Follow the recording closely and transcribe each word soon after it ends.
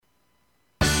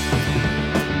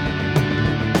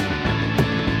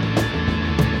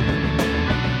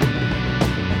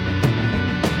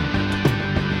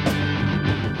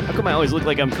come I always look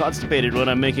like I'm constipated when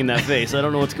I'm making that face? I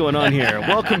don't know what's going on here.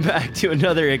 Welcome back to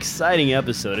another exciting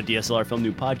episode of DSLR Film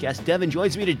Noob Podcast. Devin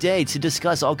joins me today to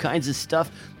discuss all kinds of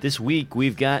stuff. This week,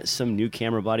 we've got some new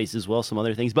camera bodies as well, some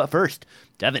other things. But first,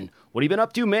 Devin, what have you been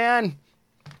up to, man?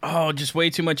 Oh, just way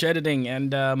too much editing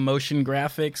and motion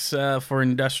graphics for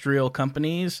industrial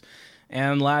companies.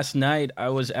 And last night, I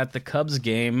was at the Cubs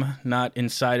game, not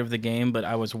inside of the game, but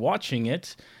I was watching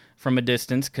it from a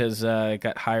distance because I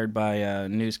got hired by a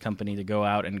news company to go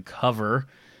out and cover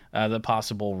the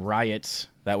possible riots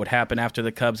that would happen after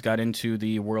the Cubs got into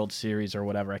the World Series or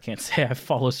whatever. I can't say I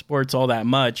follow sports all that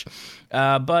much.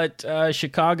 But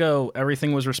Chicago,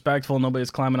 everything was respectful. Nobody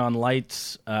was climbing on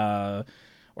lights or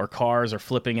cars or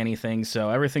flipping anything.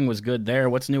 So everything was good there.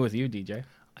 What's new with you, DJ?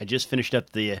 I just finished up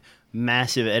the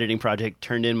massive editing project,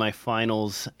 turned in my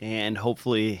finals, and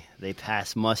hopefully they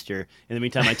pass muster. In the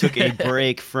meantime, I took a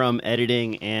break from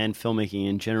editing and filmmaking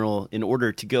in general in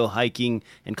order to go hiking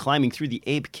and climbing through the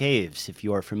Ape Caves. If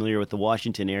you are familiar with the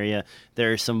Washington area,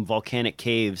 there are some volcanic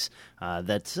caves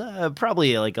that's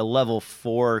probably like a level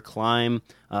 4 climb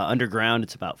underground.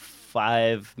 It's about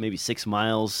 5, maybe 6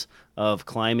 miles of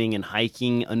climbing and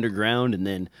hiking underground and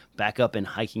then back up and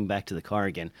hiking back to the car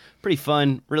again. Pretty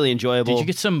fun, really enjoyable. Did you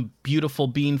get some beautiful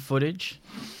bean footage?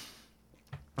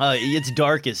 It's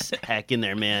dark as heck in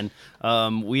there, man.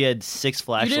 We had 6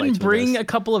 flashlights. You didn't bring a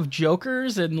couple of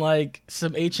jokers and like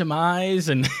some HMIs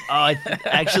and.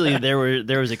 Actually,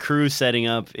 there was a crew setting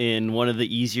up in one of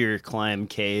the easier climb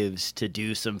caves to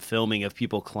do some filming of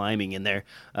people climbing in there.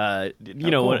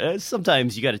 Cool.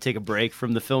 Sometimes you got to take a break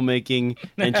from the filmmaking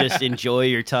and just enjoy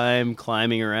your time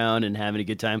climbing around and having a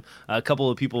good time. A couple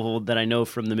of people that I know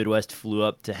from the Midwest flew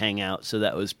up to hang out, so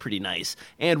that was pretty nice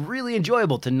and really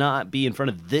enjoyable to not be in front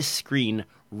of this screen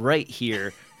right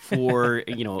here for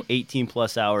 18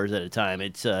 plus hours at a time.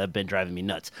 It's been driving me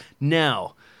nuts.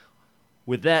 Now,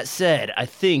 with that said, I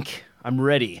think I'm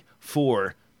ready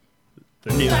for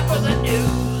the news.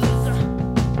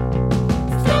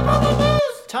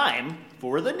 Time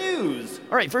for the news.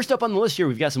 All right, first up on the list here,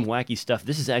 we've got some wacky stuff.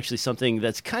 This is actually something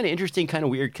that's kind of interesting, kind of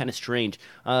weird, kind of strange.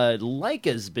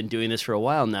 Leica's been doing this for a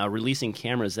while now, releasing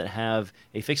cameras that have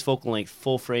a fixed focal length,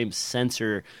 full-frame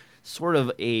sensor, sort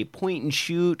of a point and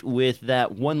shoot with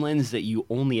that one lens that you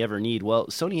only ever need. Well,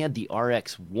 Sony had the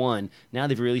RX1. Now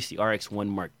they've released the RX1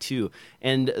 Mark II.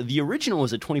 And the original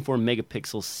was a 24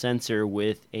 megapixel sensor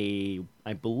with I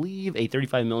believe, a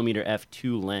 35 millimeter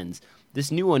f2 lens.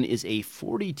 This new one is a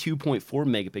 42.4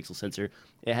 megapixel sensor.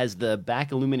 It has the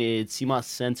back illuminated CMOS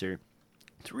sensor,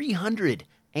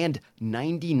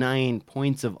 399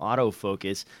 points of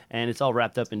autofocus, and it's all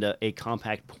wrapped up into a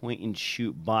compact point and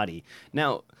shoot body.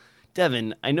 Now,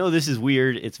 Devin, I know this is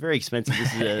weird. It's very expensive.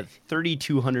 This is a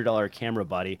 $3,200 camera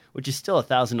body, which is still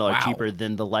 $1,000 cheaper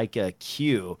than the Leica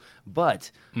Q.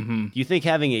 But do you think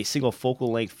having a single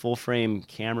focal length full frame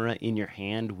camera in your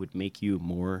hand would make you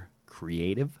more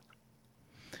creative?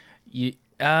 It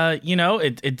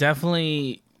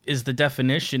definitely is the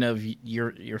definition of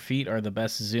your feet are the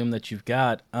best zoom that you've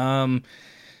got.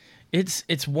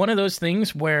 It's one of those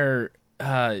things where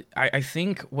I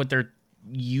think what they're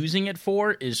using it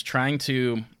for is trying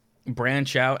to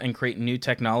branch out and create new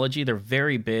technology. They're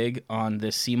very big on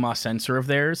this CMOS sensor of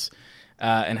theirs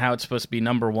and how it's supposed to be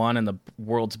number one and the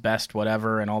world's best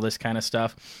whatever and all this kind of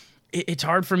stuff. It's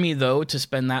hard for me, though, to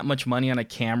spend that much money on a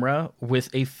camera with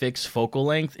a fixed focal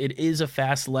length. It is a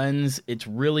fast lens. It's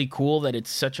really cool that it's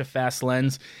such a fast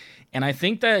lens. And I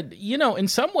think that, in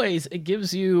some ways it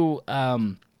gives you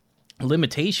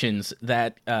limitations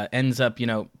that ends up,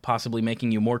 possibly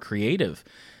making you more creative.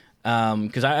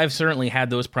 Because I've certainly had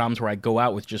those problems where I go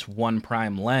out with just one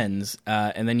prime lens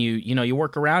and then you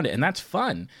work around it, and that's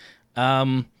fun.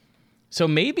 So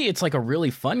maybe it's like a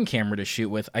really fun camera to shoot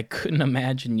with. I couldn't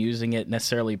imagine using it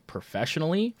necessarily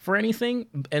professionally for anything.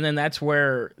 And then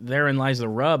therein lies the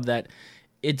rub that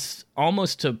it's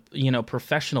almost to,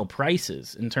 professional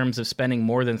prices in terms of spending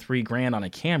more than $3,000 on a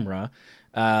camera.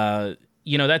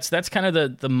 That's kind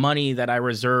of the money that I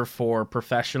reserve for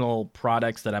professional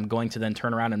products that I'm going to then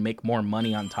turn around and make more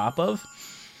money on top of.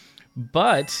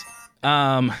 But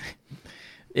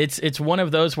it's one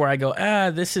of those where I go,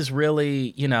 this is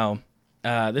really,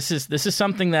 this is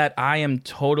something that I am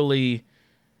totally,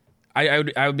 I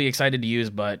would be excited to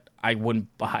use, but I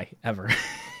wouldn't buy ever.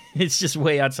 It's just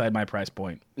way outside my price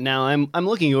point. Now, I'm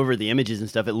looking over the images and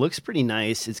stuff. It looks pretty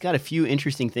nice. It's got a few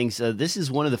interesting things. This is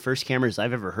one of the first cameras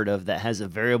I've ever heard of that has a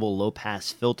variable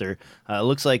low-pass filter. It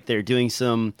looks like they're doing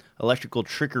some electrical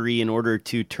trickery in order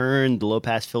to turn the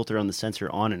low-pass filter on the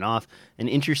sensor on and off. An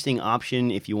interesting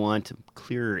option if you want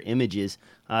clearer images.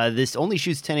 This only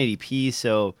shoots 1080p,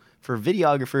 so for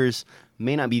videographers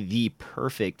may not be the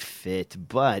perfect fit,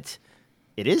 but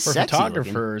it is For sexy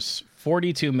photographers,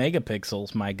 42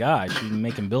 megapixels, my gosh, you're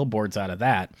making billboards out of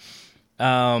that.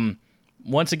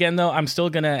 Once again, though, I'm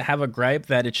still going to have a gripe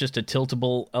that it's just a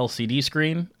tiltable LCD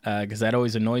screen, because that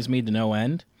always annoys me to no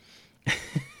end.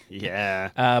 Yeah.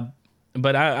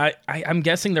 But I'm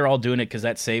guessing they're all doing it because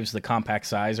that saves the compact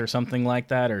size or something like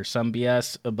that, or some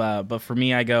BS. But for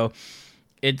me, I go,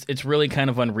 it's really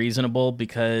kind of unreasonable,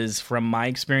 because from my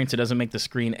experience, it doesn't make the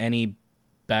screen any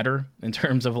better in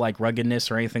terms of like ruggedness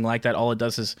or anything like that. All it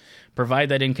does is provide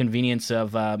that inconvenience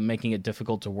of making it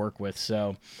difficult to work with.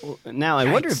 So now I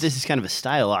wonder if this is kind of a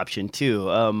style option too.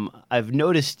 I've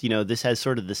noticed, this has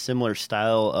sort of the similar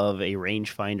style of a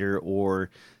rangefinder or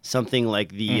something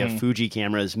like the Fuji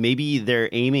cameras. Maybe they're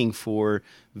aiming for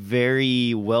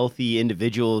very wealthy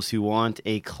individuals who want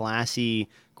a classy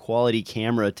quality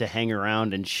camera to hang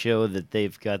around and show that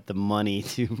they've got the money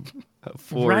to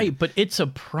afford. Right, but it's a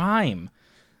prime.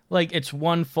 Like, it's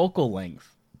one focal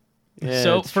length. Yeah,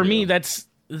 so for true. me, that's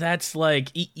like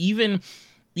even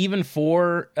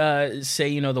for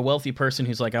say, the wealthy person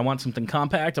who's like, I want something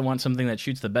compact, I want something that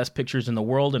shoots the best pictures in the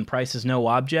world and price is no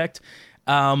object.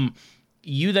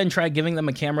 You then try giving them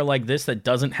a camera like this that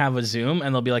doesn't have a zoom,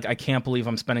 and they'll be like, I can't believe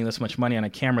I'm spending this much money on a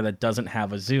camera that doesn't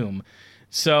have a zoom.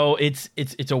 So it's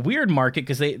a weird market,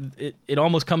 because it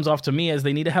almost comes off to me as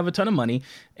they need to have a ton of money,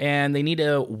 and they need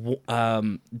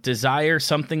to desire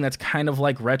something that's kind of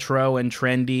like retro and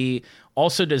trendy,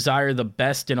 also desire the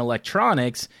best in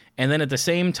electronics, and then at the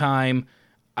same time,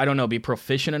 I don't know, be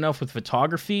proficient enough with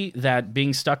photography that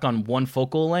being stuck on one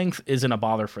focal length isn't a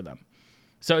bother for them.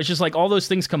 So it's just like all those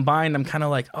things combined, I'm kind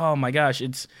of like, oh my gosh,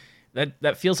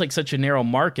 that feels like such a narrow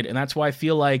market, and that's why I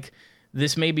feel like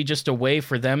this may be just a way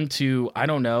for them to, I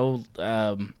don't know,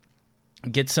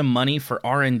 get some money for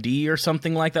R&D or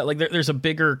something like that. Like there's a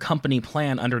bigger company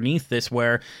plan underneath this,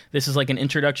 where this is like an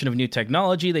introduction of new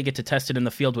technology. They get to test it in the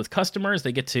field with customers.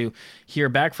 They get to hear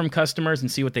back from customers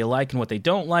and see what they like and what they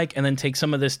don't like, and then take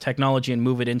some of this technology and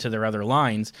move it into their other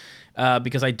lines.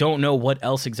 Because I don't know what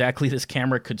else exactly this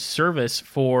camera could service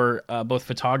for both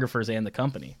photographers and the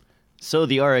company. So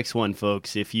the RX1,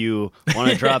 folks, if you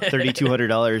want to drop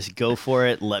 $3,200, go for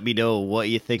it. Let me know what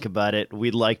you think about it.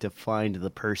 We'd like to find the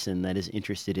person that is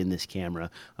interested in this camera.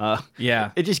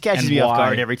 Yeah. It just catches me off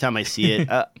guard every time I see it.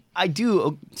 I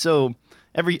do. So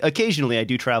occasionally I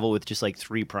do travel with just like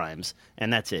 3 primes,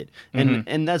 and that's it.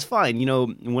 And that's fine.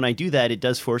 When I do that, it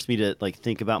does force me to like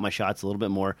think about my shots a little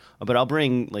bit more. But I'll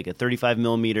bring like a 35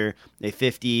 millimeter, a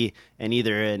 50, and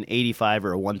either an 85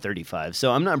 or a 135.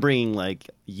 So I'm not bringing like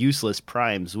useless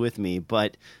primes with me,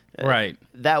 but right.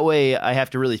 That way I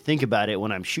have to really think about it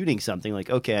when I'm shooting something, like,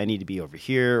 okay, I need to be over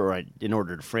here, or in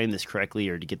order to frame this correctly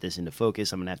or to get this into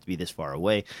focus, I'm going to have to be this far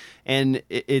away. And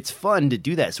it's fun to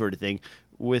do that sort of thing.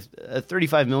 With a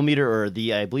 35 millimeter, or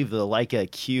I believe the Leica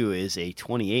Q is a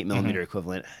 28 millimeter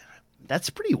equivalent.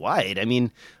 That's pretty wide. I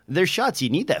mean, there's shots you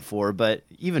need that for, but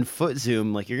even foot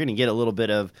zoom, like, you're going to get a little bit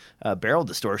of barrel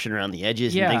distortion around the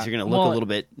edges, and things are going to look a little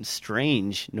bit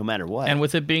strange no matter what. And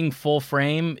with it being full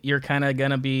frame, you're kind of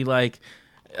going to be like,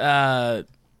 it's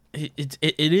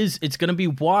going to be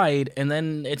wide, and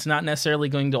then it's not necessarily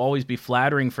going to always be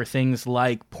flattering for things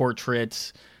like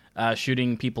portraits,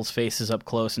 shooting people's faces up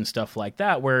close and stuff like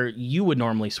that, where you would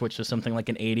normally switch to something like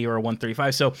an 80 or a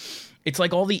 135. So it's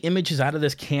like all the images out of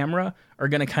this camera are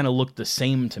going to kind of look the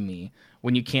same to me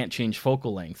when you can't change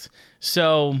focal lengths.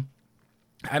 So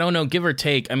I don't know, give or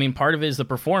take. I mean, part of it is the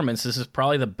performance. This is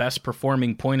probably the best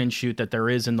performing point and shoot that there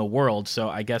is in the world. So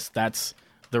I guess that's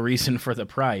the reason for the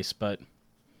price, but...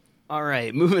 All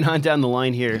right, moving on down the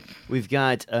line here, we've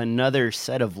got another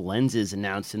set of lenses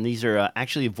announced, and these are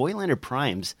actually Voigtlander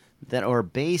primes that are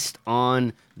based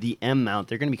on the M mount.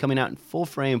 They're going to be coming out in full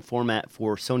frame format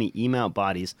for Sony E-mount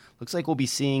bodies. Looks like we'll be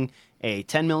seeing a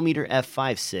 10mm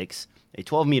f5.6, a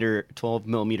 12mm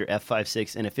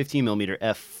f5.6, and a 15mm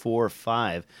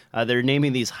f4.5. They're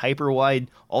naming these hyper wide,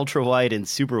 ultra wide, and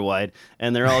super wide,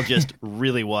 and they're all just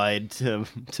really wide to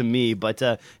me.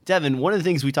 But Devin, one of the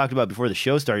things we talked about before the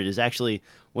show started is actually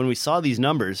when we saw these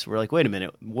numbers, we're like, wait a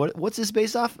minute, what's this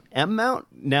based off? M mount?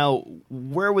 Now,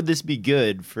 where would this be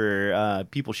good for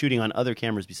people shooting on other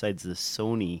cameras besides the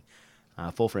Sony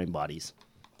full frame bodies?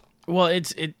 Well,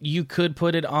 you could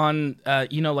put it on,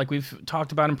 like we've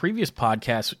talked about in previous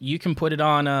podcasts, you can put it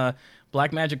on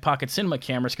Blackmagic Pocket Cinema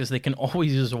cameras, because they can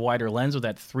always use a wider lens with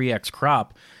that 3x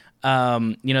crop.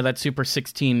 That super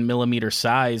 16 millimeter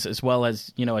size, as well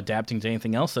as, adapting to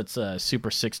anything else that's super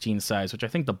 16 size, which I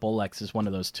think the Bolex is one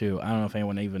of those too. I don't know if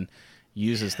anyone even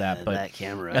uses that, but that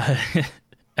camera.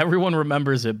 Everyone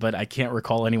remembers it, but I can't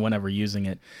recall anyone ever using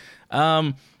it.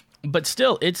 But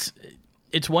still, it's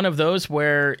one of those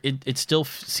where it still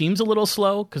seems a little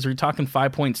slow because we're talking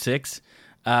 5.6.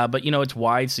 But, it's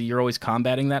wide, so you're always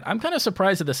combating that. I'm kind of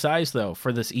surprised at the size, though,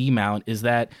 for this E-mount, is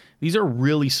that these are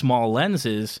really small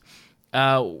lenses,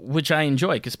 which I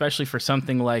enjoy, especially for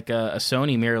something like a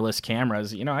Sony mirrorless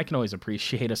cameras. I can always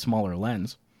appreciate a smaller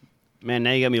lens. Man,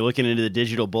 now you got me looking into the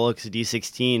Digital Bolex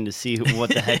D16 to see what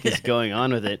the heck is going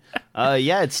on with it.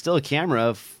 Yeah, it's still a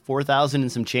camera. 4,000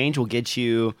 and some change will get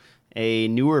you a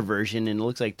newer version, and it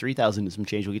looks like 3,000 and some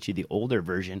change will get you the older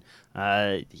version.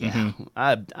 I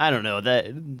don't know.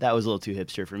 That was a little too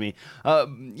hipster for me.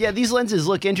 Yeah, these lenses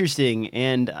look interesting,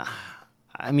 and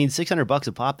 $600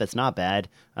 a pop, that's not bad.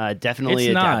 Definitely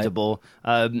it's adaptable.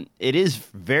 It is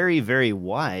very, very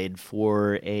wide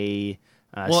for a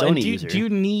Sony user. Do you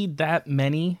need that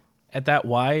many at that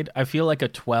wide? I feel like a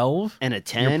 12 and a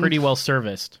 10. You're pretty well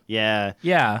serviced. Yeah.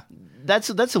 Yeah. That's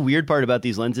the weird part about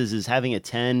these lenses is having a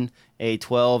 10, a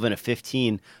 12, and a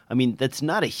 15. That's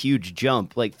not a huge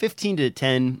jump. Like 15 to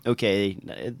 10, okay,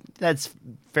 that's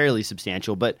fairly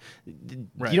substantial, but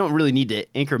you don't really need to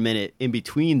increment it in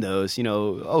between those.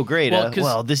 Oh, great.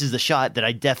 Well, this is the shot that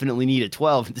I definitely need a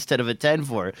 12 instead of a 10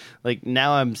 for. Like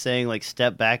now I'm saying like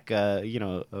step back, a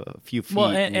few feet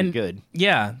and you're good.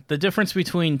 Yeah, the difference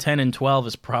between 10 and 12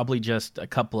 is probably just a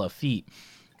couple of feet.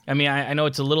 I know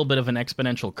it's a little bit of an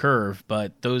exponential curve,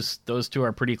 but those two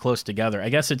are pretty close together. I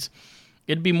guess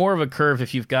it'd be more of a curve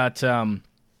if you've got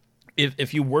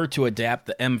if you were to adapt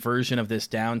the M version of this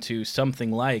down to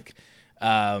something like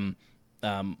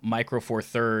Micro Four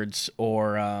Thirds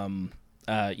or the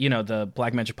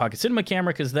Blackmagic Pocket Cinema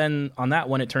camera, because then on that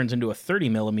one it turns into a 30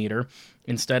 millimeter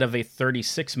instead of a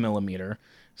 36 millimeter.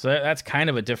 So that's kind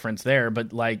of a difference there,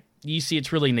 but like you see,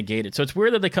 it's really negated. So it's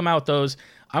weird that they come out with those.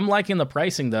 I'm liking the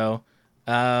pricing though,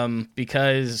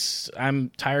 because I'm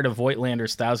tired of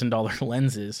Voigtlander's $1,000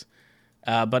 lenses,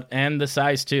 and the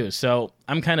size too. So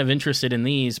I'm kind of interested in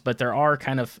these, but there are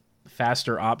kind of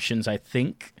faster options, I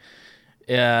think.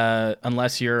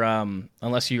 Unless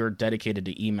you're dedicated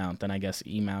to E-mount, then I guess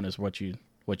E-mount is what you'd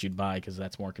buy because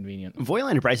that's more convenient.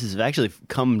 Voigtlander prices have actually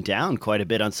come down quite a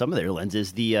bit on some of their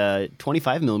lenses. The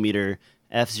 25 millimeter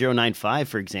F095,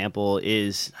 for example,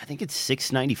 is I think it's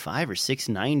 $695 or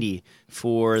 $690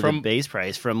 for the base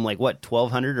price from like what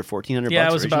 $1,200 or $1,400. Yeah,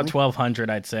 it was originally? about $1,200,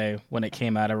 I'd say, when it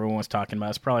came out. Everyone was talking about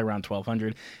it. It's probably around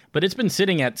 $1,200, but it's been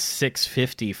sitting at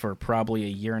 $650 for probably a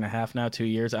year and a half now, 2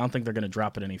 years. I don't think they're going to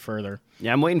drop it any further.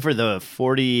 Yeah, I'm waiting for the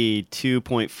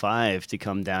 42.5 to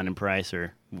come down in price,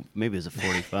 or maybe it's a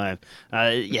 45.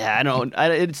 Yeah, I don't.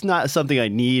 It's not something I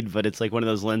need, but it's like one of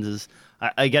those lenses.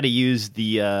 I got to use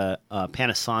the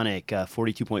Panasonic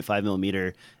 42.5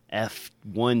 millimeter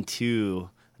f1.2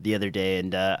 the other day,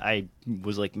 and I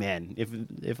was like, man,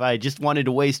 if I just wanted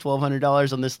to waste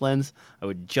 $1,200 on this lens, I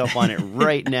would jump on it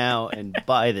right now and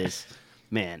buy this.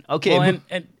 Man, okay. Well,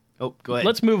 oh, go ahead.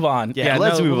 Let's move on. Yeah,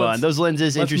 let's move on. Those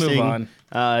lenses, let's interesting. Move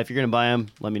on. If you're gonna buy them,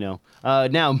 let me know.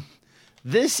 Now,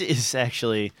 this is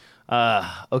actually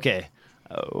okay.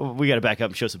 We got to back up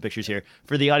and show some pictures here.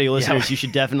 For the audio listeners, you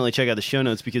should definitely check out the show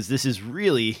notes because this is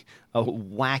really a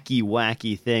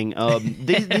wacky thing.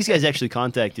 These guys actually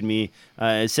contacted me,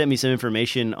 sent me some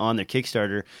information on their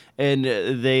Kickstarter, and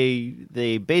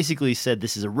they basically said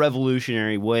this is a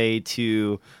revolutionary way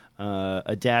to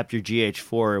adapt your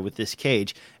GH4 with this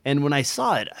cage. And when I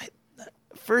saw it,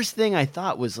 first thing I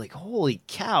thought was like, holy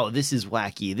cow, this is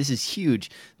wacky. This is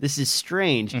huge. This is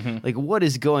strange. Mm-hmm. Like, what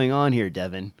is going on here,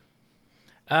 Devin?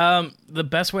 The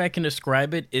best way I can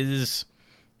describe it is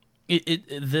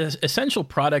the essential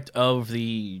product of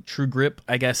the True Grip,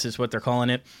 I guess is what they're calling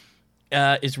it,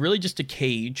 is really just a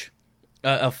cage,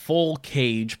 a full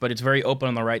cage, but it's very open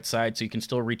on the right side, so you can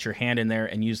still reach your hand in there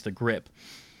and use the grip.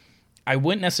 I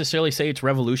wouldn't necessarily say it's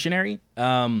revolutionary.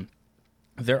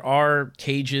 There are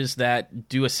cages that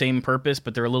do a same purpose,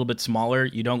 but they're a little bit smaller.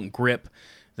 You don't grip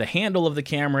the handle of the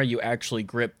camera, you actually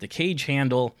grip the cage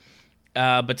handle.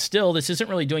 But still, this isn't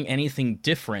really doing anything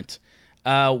different.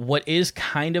 What is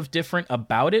kind of different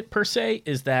about it, per se,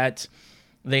 is that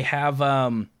they have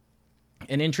an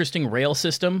interesting rail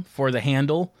system for the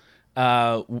handle,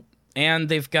 and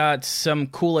they've got some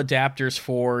cool adapters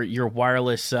for your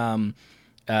wireless G2s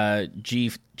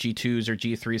or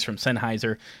G3s from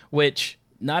Sennheiser, which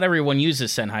not everyone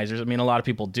uses Sennheisers. I mean, a lot of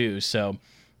people do. So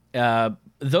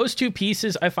those two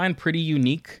pieces I find pretty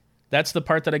unique. That's the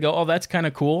part that I go, oh, that's kind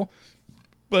of cool.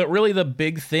 But really the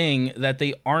big thing that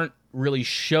they aren't really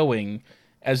showing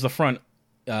as the front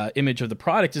image of the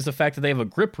product is the fact that they have a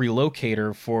grip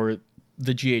relocator for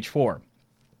the GH4.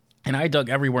 And I dug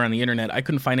everywhere on the internet. I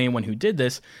couldn't find anyone who did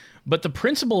this. But the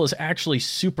principle is actually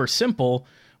super simple,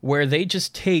 where they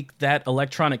just take that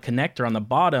electronic connector on the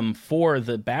bottom for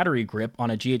the battery grip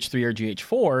on a GH3 or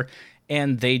GH4,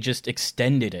 and they just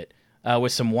extended it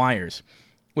with some wires,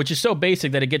 which is so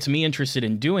basic that it gets me interested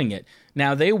in doing it.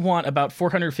 Now, they want about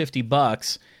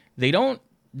 $450. They don't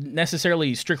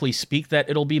necessarily strictly speak that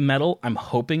it'll be metal. I'm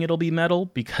hoping it'll be metal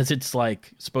because it's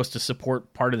like supposed to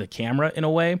support part of the camera in a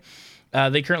way.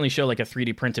 They currently show like a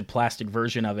 3D printed plastic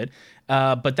version of it.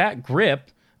 But that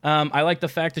grip, I like the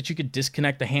fact that you could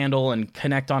disconnect the handle and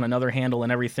connect on another handle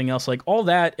and everything else. Like all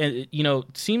that,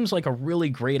 seems like a really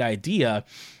great idea.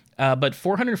 But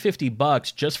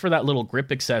 $450 just for that little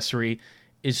grip accessory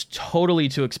is totally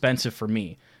too expensive for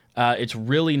me. It's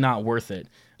really not worth it.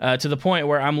 To the point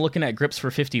where I'm looking at grips for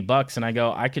 $50 and I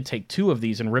go, I could take 2 of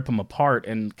these and rip them apart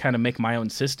and kind of make my own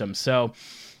system. So,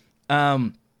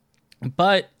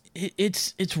 but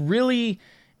it's really,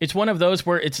 it's one of those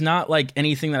where it's not like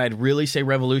anything that I'd really say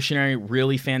revolutionary,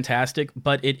 really fantastic,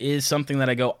 but it is something that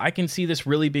I go, I can see this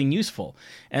really being useful.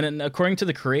 And according to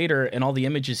the creator and all the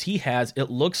images he has, it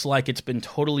looks like it's been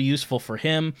totally useful for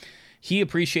him. He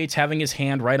appreciates having his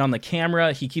hand right on the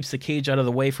camera. He keeps the cage out of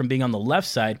the way from being on the left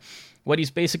side. What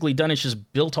he's basically done is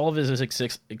just built all of his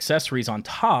accessories on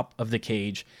top of the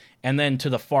cage and then to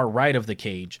the far right of the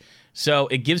cage. So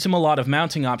it gives him a lot of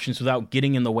mounting options without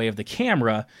getting in the way of the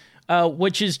camera,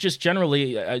 which is just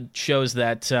generally shows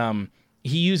that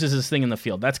he uses this thing in the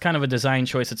field. That's kind of a design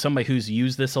choice that somebody who's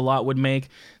used this a lot would make.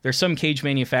 There's some cage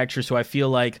manufacturers who I feel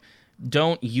like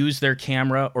don't use their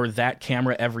camera or that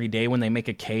camera every day when they make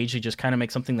a cage. They just kind of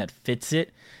make something that fits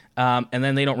it. And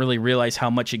then they don't really realize how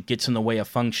much it gets in the way of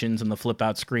functions and the flip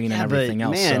out screen and everything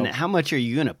else. Man, how much are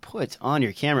you going to put on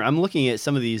your camera? I'm looking at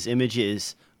some of these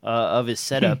images of his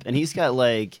setup, and he's got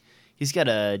a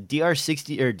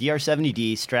DR60 or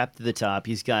DR70D strapped to the top.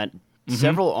 He's got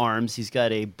several arms. He's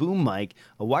got a boom mic,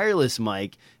 a wireless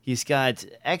mic. He's got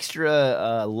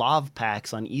extra lav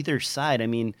packs on either side. I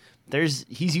mean,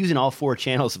 he's using all 4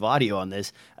 channels of audio on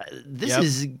this. This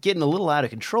is getting a little out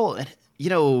of control. And,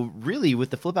 really,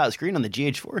 with the flip-out screen on the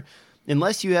GH4,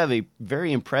 unless you have a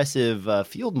very impressive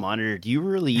field monitor, do you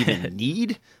really even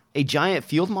need a giant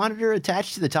field monitor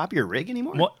attached to the top of your rig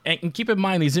anymore? Well, and keep in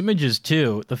mind, these images,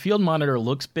 too, the field monitor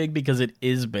looks big because it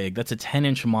is big. That's a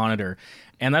 10-inch monitor,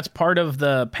 and that's part of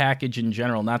the package in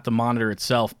general, not the monitor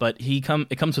itself, but it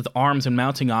comes with arms and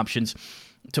mounting options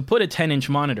to put a 10-inch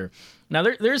monitor. Now,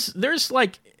 there's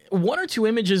like 1 or 2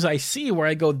 images I see where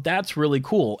I go, that's really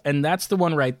cool. And that's the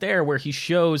one right there where he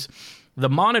shows the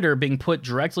monitor being put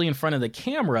directly in front of the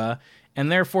camera, and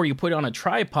therefore you put it on a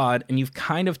tripod, and you've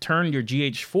kind of turned your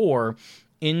GH4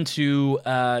 into,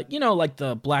 like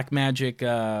the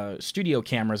Blackmagic studio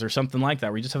cameras or something like that,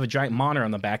 where you just have a giant monitor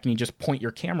on the back and you just point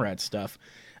your camera at stuff.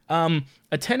 A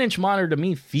 10-inch monitor to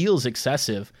me feels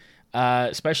excessive,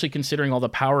 especially considering all the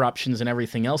power options and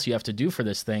everything else you have to do for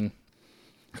this thing.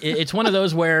 It's one of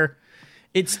those where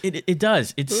it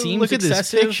does. It seems Look at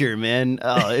excessive. this picture, man.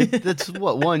 Oh, that's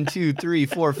what 1, 2, 3,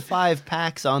 4, 5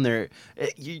 packs on there.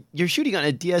 You're shooting on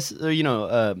a DS,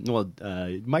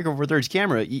 Micro Four Thirds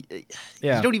camera. You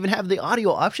don't even have the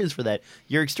audio options for that.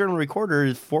 Your external recorder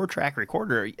is 4-track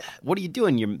recorder. What are you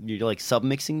doing? You're like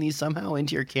submixing these somehow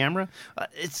into your camera.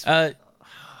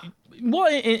 Well,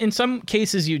 in some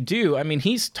cases you do. I mean,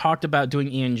 he's talked about doing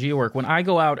ENG work. When I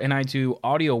go out and I do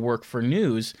audio work for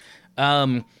news,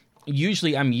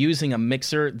 usually I'm using a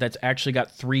mixer that's actually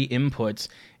got 3 inputs.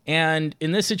 And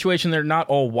in this situation, they're not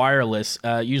all wireless.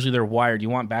 Usually they're wired. You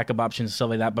want backup options and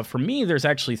stuff like that. But for me, there's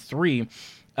actually 3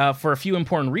 for a few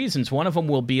important reasons. One of them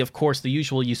will be, of course, the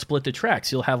usual, you split the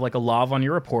tracks. You'll have like a lav on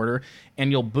your reporter,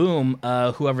 and you'll boom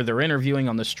whoever they're interviewing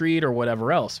on the street or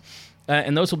whatever else.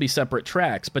 And those will be separate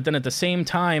tracks. But then at the same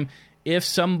time, if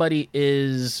somebody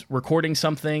is recording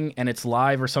something and it's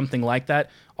live or something like that,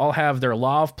 I'll have their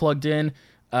lav plugged in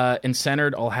and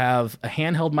centered. I'll have a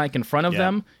handheld mic in front of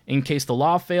them in case the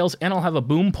lav fails, and I'll have a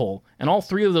boom pole. And all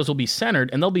 3 of those will be centered,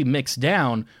 and they'll be mixed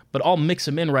down, but I'll mix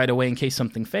them in right away in case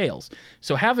something fails.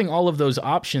 So having all of those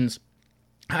options,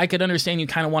 I could understand you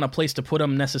kind of want a place to put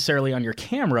them necessarily on your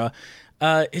camera.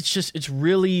 It's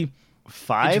really...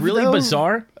 5, it's really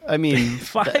bizarre. I mean,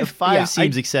 5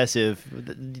 seems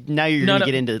excessive. Now you're going to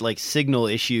get into like signal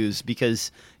issues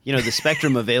because, the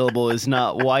spectrum available is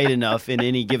not wide enough in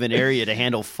any given area to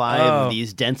handle 5 of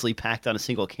these densely packed on a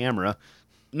single camera.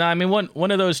 No, I mean,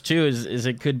 one of those too is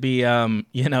it could be,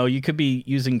 you could be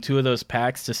using 2 of those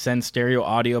packs to send stereo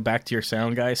audio back to your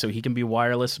sound guy so he can be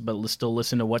wireless but still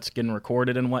listen to what's getting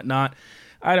recorded and whatnot.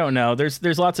 I don't know.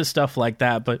 There's lots of stuff like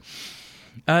that, but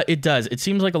It does. It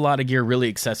seems like a lot of gear really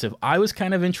excessive. I was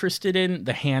kind of interested in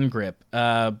the hand grip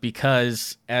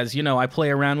because, as you know, I play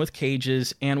around with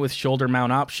cages and with shoulder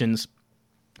mount options.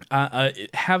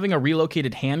 Having a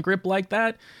relocated hand grip like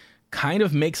that kind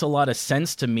of makes a lot of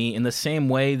sense to me, in the same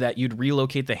way that you'd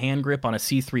relocate the hand grip on a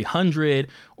C300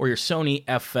 or your Sony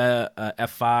F5,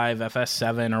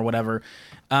 FS7 or whatever.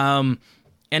 And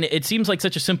it seems like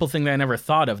such a simple thing that I never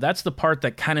thought of. That's the part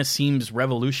that kind of seems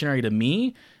revolutionary to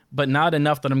me, but not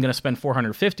enough that I'm going to spend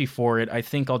 $450 for it. I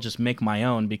think I'll just make my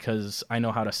own because I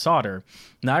know how to solder.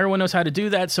 Now, everyone knows how to do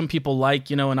that. Some people like,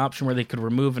 an option where they could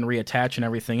remove and reattach and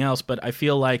everything else, but I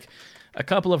feel like a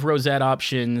couple of rosette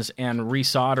options and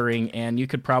resoldering, and you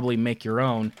could probably make your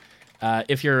own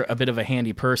if you're a bit of a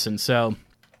handy person. So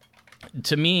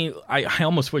to me, I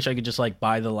almost wish I could just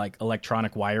buy the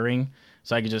electronic wiring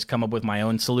so I could just come up with my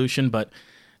own solution, but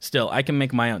still, I can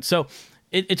make my own. So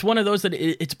it's one of those that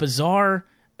it's bizarre.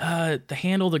 The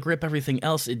handle, the grip, everything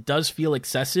else, it does feel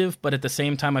excessive, but at the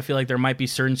same time, I feel like there might be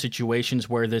certain situations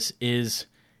where this is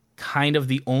kind of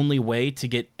the only way to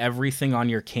get everything on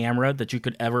your camera that you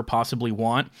could ever possibly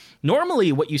want.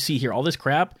 Normally, what you see here, all this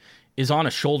crap, is on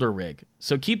a shoulder rig.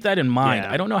 So keep that in mind.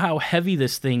 Yeah. I don't know how heavy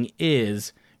this thing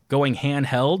is going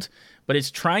handheld, but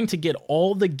it's trying to get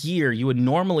all the gear you would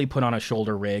normally put on a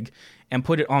shoulder rig and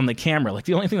put it on the camera.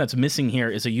 The only thing that's missing here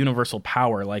is a universal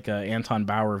power, like a Anton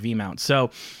Bauer V-mount. So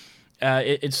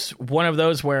it's one of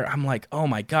those where I'm like, oh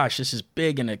my gosh, this is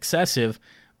big and excessive.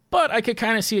 But I could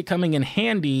kind of see it coming in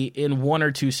handy in one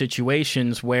or two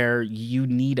situations where you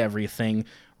need everything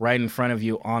right in front of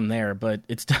you on there. But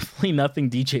it's definitely nothing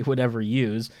DJ would ever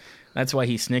use. That's why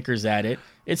he snickers at it.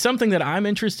 It's something that I'm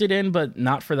interested in, but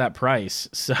not for that price.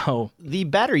 So the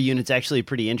battery unit's actually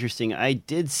pretty interesting. I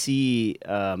did see,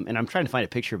 and I'm trying to find a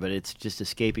picture, but it's just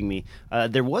escaping me.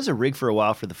 There was a rig for a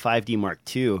while for the 5D Mark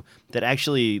II that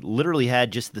actually literally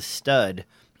had just the stud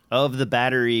of the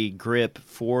battery grip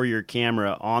for your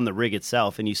camera on the rig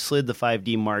itself, and you slid the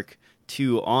 5D Mark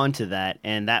II onto that,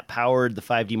 and that powered the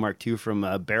 5D Mark II from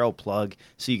a barrel plug,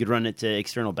 so you could run it to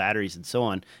external batteries and so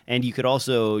on. And you could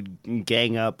also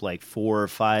gang up 4 or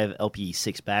 5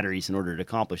 LP6 batteries in order to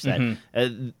accomplish that.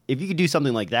 Mm-hmm. If you could do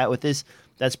something like that with this,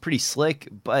 that's pretty slick,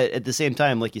 but at the same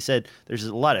time, like you said, there's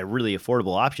a lot of really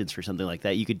affordable options for something like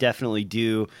that. You could definitely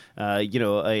do,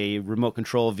 a remote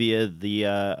control via the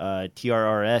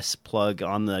TRRS plug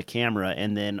on the camera,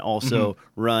 and then also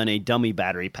run a dummy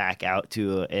battery pack out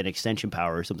to an extension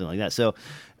power or something like that. So,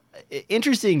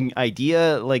 interesting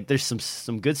idea. There's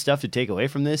some good stuff to take away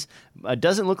from this.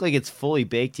 Doesn't look like it's fully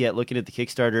baked yet. Looking at the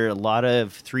Kickstarter, a lot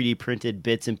of 3D printed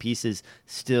bits and pieces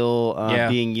still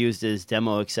being used as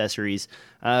demo accessories.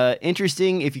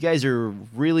 Interesting. If you guys are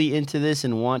really into this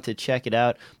and want to check it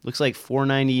out, looks like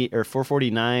 $490 or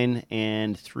 $449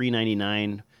 and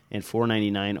 $399 and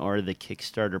 $499 are the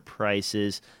Kickstarter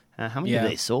prices. How many have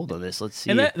they sold on this? Let's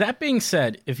see. And that being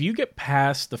said, if you get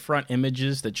past the front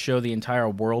images that show the entire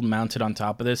world mounted on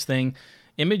top of this thing,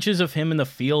 images of him in the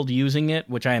field using it,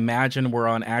 which I imagine were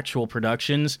on actual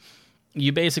productions,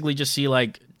 you basically just see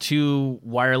 2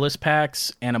 wireless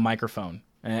packs and a microphone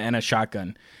and a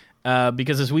shotgun.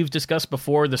 Because as we've discussed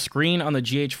before, the screen on the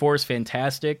GH4 is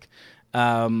fantastic.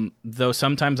 Though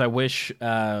sometimes I wish,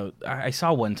 I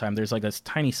saw one time, there's this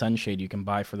tiny sunshade you can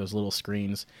buy for those little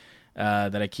screens.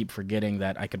 That I keep forgetting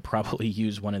that I could probably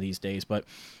use one of these days. But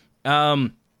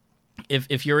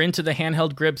if you're into the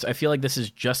handheld grips, I feel like this is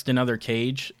just another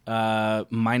cage,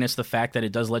 minus the fact that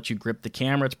it does let you grip the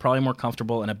camera. It's probably more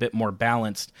comfortable and a bit more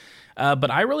balanced.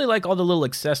 But I really like all the little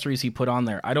accessories he put on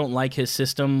there. I don't like his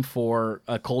system for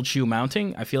cold shoe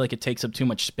mounting. I feel like it takes up too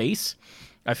much space.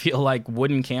 I feel like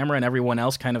Wooden Camera and everyone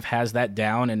else kind of has that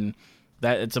down, and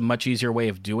that it's a much easier way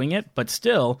of doing it. But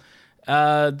still,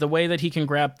 the way that he can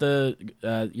grab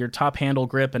your top handle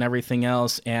grip and everything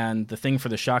else, and the thing for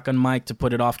the shotgun mic to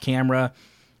put it off camera,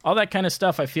 all that kind of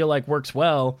stuff I feel like works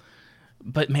well.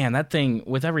 But man, that thing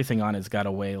with everything on it's got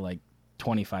to weigh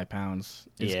 25 pounds.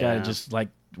 It's got to just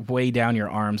weigh down your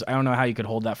arms. I don't know how you could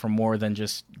hold that for more than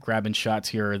just grabbing shots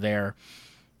here or there.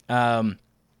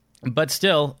 But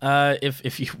still,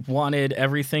 if you wanted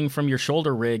everything from your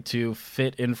shoulder rig to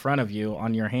fit in front of you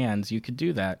on your hands, you could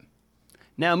do that.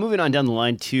 Now, moving on down the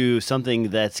line to something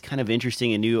that's kind of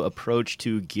interesting, a new approach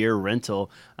to gear rental.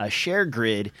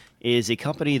 ShareGrid is a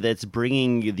company that's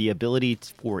bringing the ability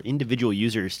for individual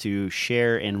users to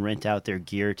share and rent out their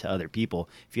gear to other people.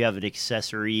 If you have an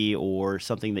accessory or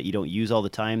something that you don't use all the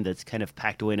time that's kind of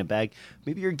packed away in a bag,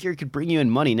 maybe your gear could bring you in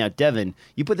money. Now, Devin,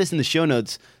 you put this in the show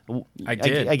notes. I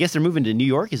did. I guess they're moving to New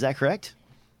York. Is that correct?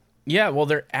 Yeah, well,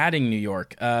 they're adding New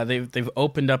York. They've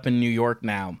opened up in New York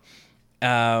now.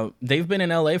 They've been in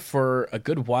LA for a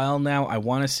good while now. I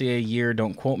want to say a year.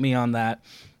 Don't quote me on that.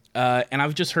 And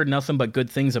I've just heard nothing but good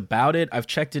things about it. I've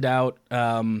checked it out,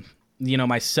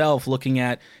 myself, looking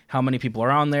at how many people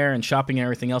are on there and shopping and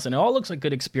everything else. And it all looks like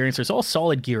good experience. There's all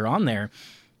solid gear on there.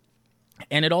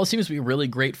 And it all seems to be really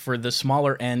great for the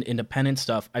smaller end independent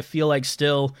stuff. I feel like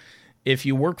still, if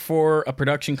you work for a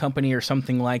production company or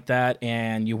something like that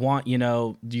and you want,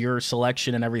 your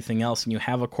selection and everything else and you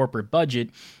have a corporate budget,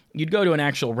 you'd go to an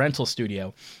actual rental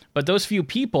studio. But those few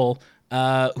people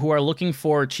who are looking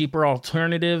for cheaper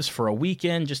alternatives for a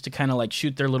weekend just to kind of like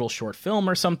shoot their little short film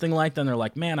or something like that, and they're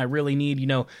like, man, I really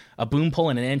need, a boom pole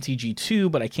and an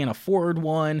NTG2, but I can't afford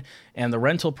one, and the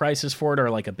rental prices for it are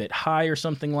like a bit high or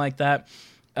something like that.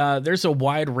 There's a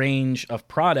wide range of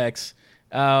products,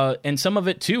 and some of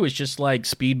it too is just like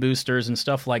speed boosters and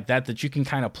stuff like that you can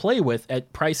kind of play with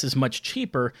at prices much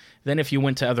cheaper than if you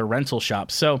went to other rental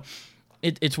shops. So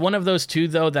it's one of those two,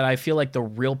 though, that I feel like the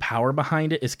real power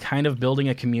behind it is kind of building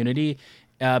a community,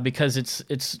 because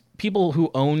it's people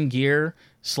who own gear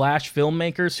 /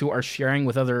 filmmakers who are sharing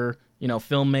with other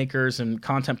filmmakers and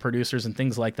content producers and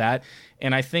things like that.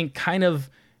 And I think kind of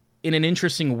in an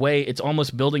interesting way, it's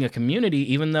almost building a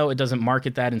community, even though it doesn't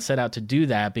market that and set out to do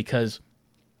that, because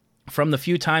from the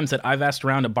few times that I've asked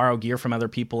around to borrow gear from other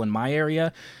people in my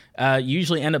area,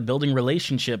 usually end up building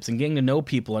relationships and getting to know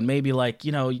people, and maybe like,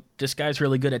 this guy's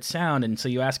really good at sound, and so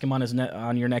you ask him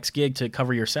on your next gig to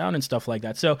cover your sound and stuff like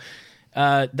that. So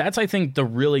that's, I think, the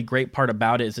really great part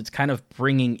about it, is it's kind of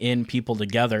bringing in people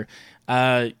together.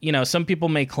 Some people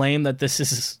may claim that this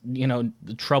is,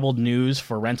 troubled news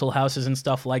for rental houses and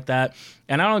stuff like that,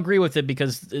 and I don't agree with it,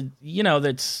 because,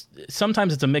 that's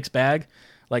sometimes it's a mixed bag.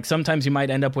 Like sometimes you might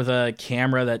end up with a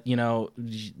camera that,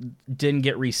 didn't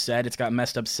get reset. It's got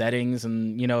messed up settings.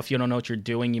 And, if you don't know what you're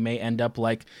doing, you may end up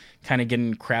like kind of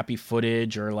getting crappy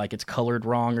footage, or like it's colored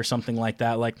wrong or something like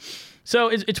that. So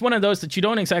it's one of those that you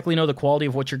don't exactly know the quality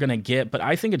of what you're going to get. But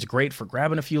I think it's great for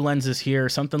grabbing a few lenses here,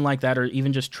 something like that, or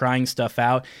even just trying stuff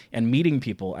out and meeting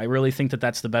people. I really think that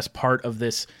that's the best part of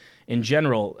this in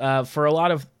general. For a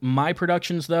lot of my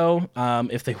productions, though,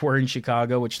 if they were in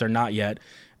Chicago, which they're not yet,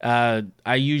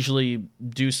 I usually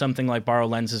do something like borrow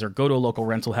lenses or go to a local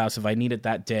rental house if I need it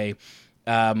that day,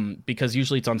 because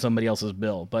usually it's on somebody else's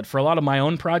bill. But for a lot of my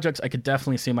own projects, I could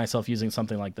definitely see myself using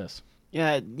something like this.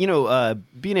 Yeah,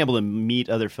 being able to meet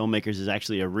other filmmakers is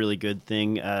actually a really good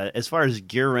thing. As far as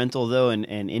gear rental, though, and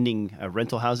ending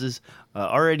rental houses,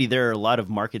 already there are a lot of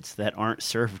markets that aren't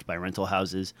served by rental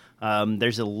houses.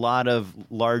 There's a lot of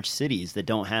large cities that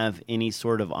don't have any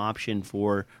sort of option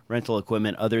for rental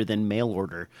equipment other than mail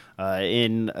order.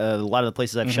 In a lot of the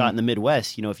places I've shot in the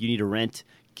Midwest, if you need to rent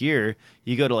gear,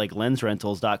 you go to like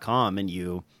lensrentals.com and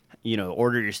you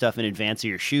order your stuff in advance of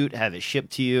your shoot, have it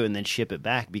shipped to you, and then ship it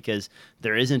back, because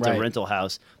there isn't a rental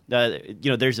house.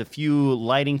 There's a few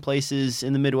lighting places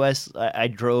in the Midwest. I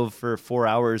drove for 4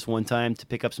 hours one time to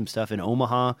pick up some stuff in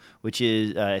Omaha, which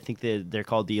is, I think they're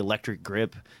called the Electric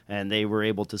Grip, and they were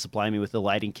able to supply me with the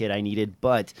lighting kit I needed.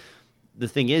 But the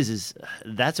thing is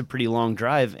that's a pretty long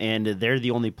drive, and they're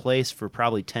the only place for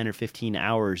probably 10 or 15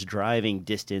 hours driving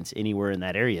distance anywhere in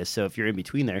that area. So if you're in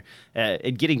between there,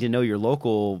 getting to know your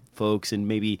local folks and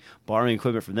maybe borrowing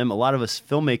equipment from them, a lot of us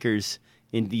filmmakers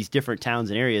in these different towns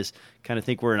and areas kind of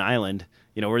think we're an island.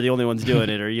 We're the only ones doing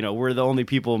it, or, we're the only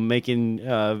people making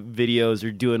videos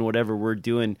or doing whatever we're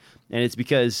doing. And it's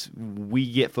because we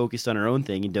get focused on our own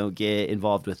thing and don't get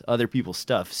involved with other people's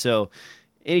stuff. So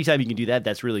anytime you can do that,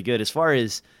 that's really good. As far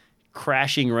as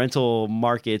crashing rental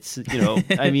markets,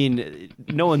 I mean,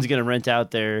 no one's going to rent out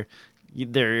their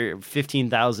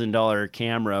 $15,000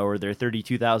 camera or their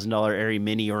 $32,000 Arri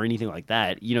Mini or anything like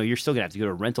that. You're still going to have to go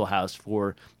to a rental house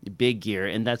for big gear,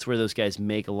 and that's where those guys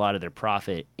make a lot of their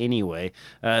profit anyway.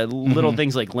 Little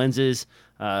things like lenses,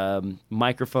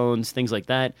 microphones, things like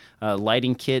that,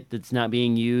 lighting kit that's not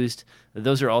being used.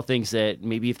 Those are all things that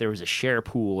maybe if there was a share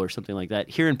pool or something like that.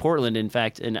 Here in Portland, in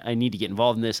fact, and I need to get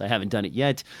involved in this, I haven't done it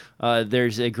yet,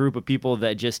 there's a group of people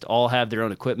that just all have their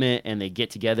own equipment, and they get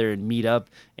together and meet up,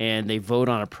 and they vote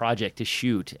on a project to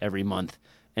shoot every month.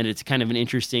 And it's kind of an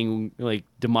interesting, like,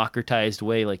 democratized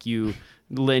way. Like, you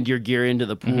lend your gear into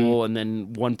the pool, and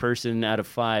then one person out of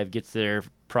 5 gets their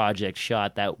project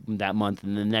shot that month,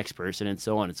 and the next person, and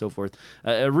so on and so forth.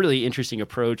 A really interesting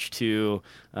approach to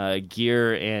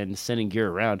gear and sending gear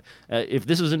around. If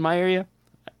this was in my area,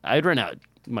 I'd rent out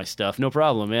my stuff, no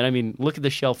problem, man. I mean, look at the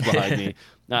shelf behind me.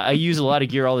 I use a lot of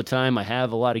gear all the time. I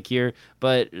have a lot of gear,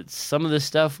 but some of this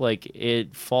stuff, like,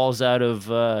 it falls out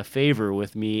of favor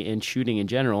with me in shooting in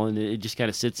general, and it just kind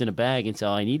of sits in a bag until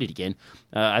I need it again.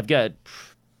 I've got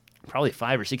probably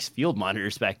 5 or 6 field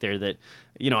monitors back there that,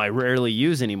 I rarely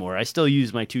use anymore. I still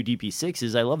use my 2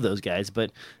 DP6s. I love those guys,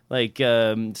 but like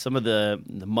some of the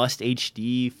Must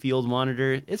HD field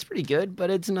monitor, it's pretty good, but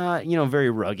it's not,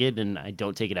 very rugged, and I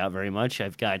don't take it out very much.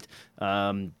 I've got,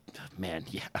 the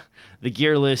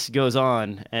gear list goes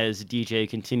on as DJ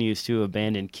continues to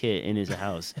abandon kit in his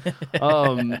house.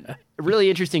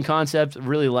 Really interesting concept.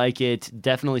 Really like it.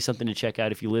 Definitely something to check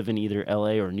out if you live in either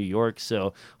LA or New York.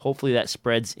 So hopefully that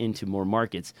spreads into more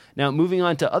markets. Now, moving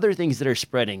on to other things that are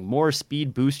spreading. More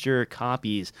Speed Booster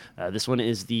copies. This one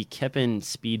is the Kepin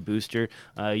Speed Booster.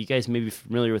 You guys may be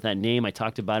familiar with that name. I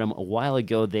talked about them a while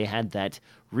ago. They had that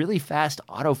really fast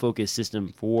autofocus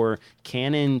system for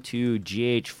Canon to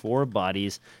GH4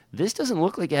 bodies. This doesn't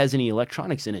look like it has any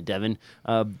electronics in it, Devin.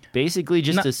 Basically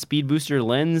just a speed booster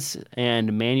lens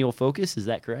and manual focus. Is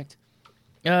that correct?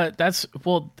 That's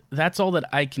all that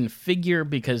I can figure,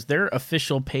 because their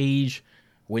official page,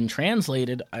 when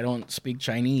translated, I don't speak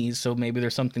Chinese, so maybe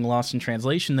there's something lost in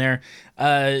translation there.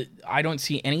 I don't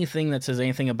see anything that says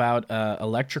anything about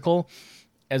electrical,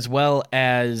 as well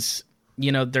as,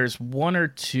 there's one or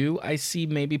two I see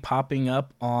maybe popping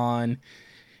up on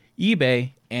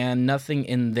eBay, and nothing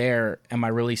in there am I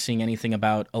really seeing anything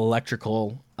about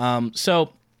electrical.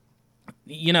 So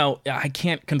I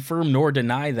can't confirm nor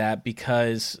deny that,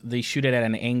 because they shoot it at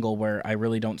an angle where I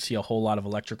really don't see a whole lot of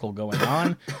electrical going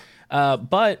on.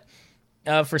 But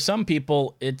for some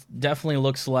people, it definitely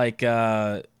looks like,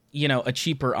 a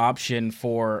cheaper option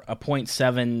for a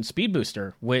 0.7 speed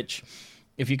booster, which,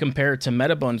 if you compare it to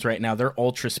Metabones right now, their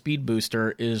Ultra Speed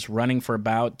Booster is running for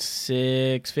about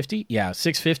 $650. Yeah,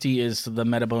 $650 is the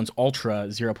Metabones Ultra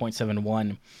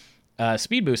 0.71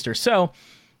 Speed Booster. So,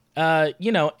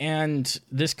 and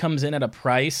this comes in at a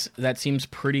price that seems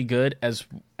pretty good, as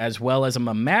well as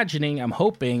I'm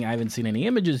hoping, I haven't seen any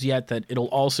images yet, that it'll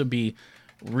also be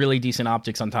really decent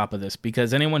optics on top of this,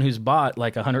 because anyone who's bought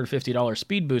like a $150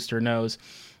 Speed Booster knows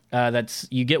that's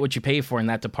you get what you pay for in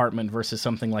that department versus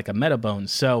something like a Metabones.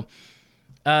 So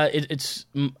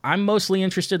I'm mostly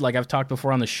interested, like I've talked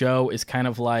before on the show, is kind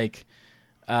of like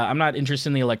I'm not interested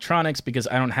in the electronics because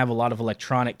I don't have a lot of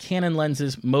electronic Canon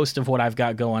lenses. Most of what I've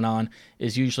got going on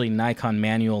is usually Nikon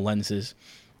manual lenses,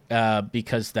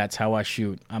 because that's how I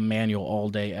shoot. I'm manual all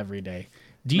day, every day.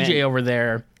 DJ over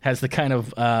there has the kind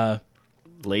of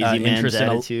lazy man's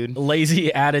attitude.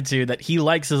 Lazy attitude that he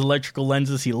likes his electrical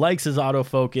lenses. He likes his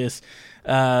autofocus.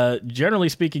 Generally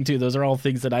speaking, too, those are all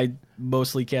things that I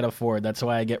mostly can't afford. That's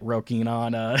why I get roking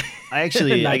on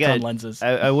Nikon lenses.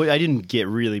 I didn't get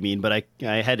really mean, but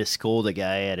I had to scold a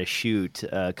guy at a shoot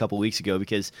a couple weeks ago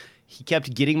because he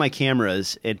kept getting my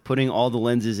cameras and putting all the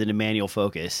lenses into manual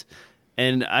focus.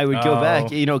 And I would go back,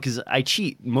 because I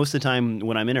cheat most of the time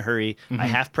when I'm in a hurry. Mm-hmm. I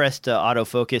half press to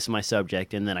autofocus my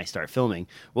subject, and then I start filming.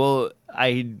 Well,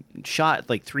 I shot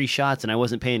like 3 shots, and I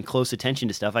wasn't paying close attention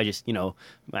to stuff. I just, I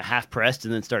half pressed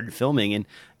and then started filming, and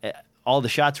all the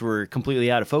shots were completely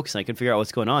out of focus, and I couldn't figure out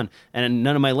what's going on. And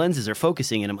none of my lenses are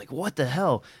focusing, and I'm like, what the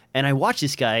hell? And I watch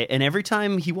this guy, and every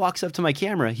time he walks up to my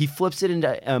camera, he flips it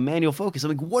into manual focus.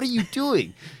 I'm like, what are you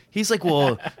doing? He's like,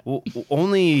 well, you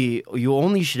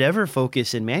only should ever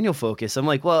focus in manual focus. I'm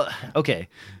like, well, okay.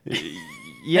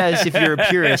 Yes, if you're a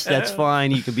purist, that's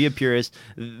fine. You can be a purist.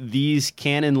 These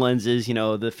Canon lenses, the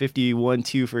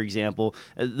 51-2, for example,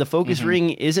 the focus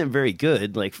ring isn't very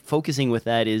good. Like, focusing with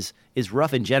that is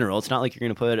rough in general. It's not like you're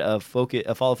going to put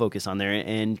a follow focus on there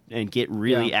and get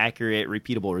really accurate,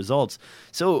 repeatable results.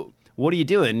 So what are you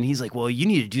doing? And he's like, well, you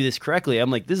need to do this correctly.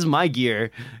 I'm like, this is my gear.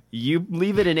 You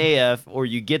leave it in AF or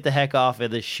you get the heck off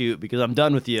of this shoot because I'm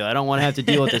done with you. I don't want to have to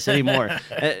deal with this anymore.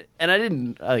 And I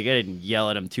didn't yell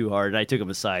at him too hard. I took him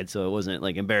aside so it wasn't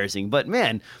like embarrassing. But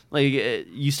man, like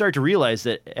you start to realize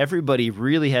that everybody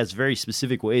really has very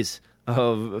specific ways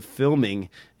of filming,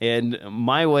 and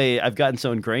my way, I've gotten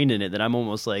so ingrained in it that I'm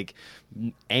almost like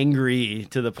angry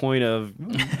to the point of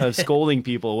scolding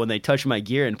people when they touch my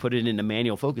gear and put it into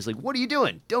manual focus. Like, what are you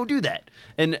doing? Don't do that.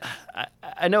 And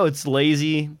I know it's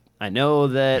lazy. I know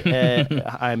that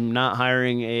I'm not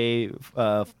hiring a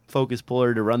focus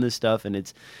puller to run this stuff, and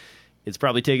it's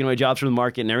probably taking away jobs from the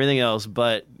market and everything else,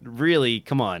 but really,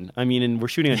 come on. I mean, and we're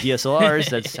shooting on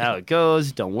DSLRs. That's how it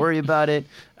goes. Don't worry about it.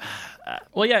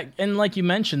 Well, yeah, and like you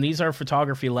mentioned, these are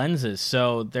photography lenses,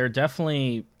 so they're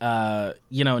definitely,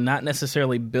 not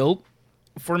necessarily built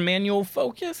for manual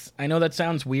focus. I know that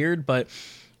sounds weird, but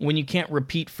when you can't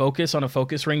repeat focus on a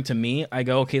focus ring, to me, I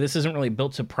go, okay, this isn't really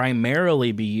built to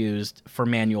primarily be used for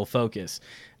manual focus.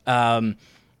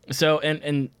 So,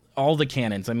 and all the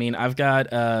Canons, I mean, I've got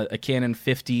a Canon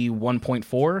 50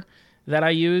 1.4, that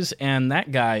I use, and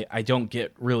that guy I don't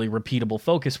get really repeatable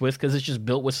focus with because it's just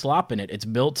built with slop in it. It's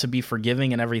built to be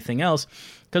forgiving and everything else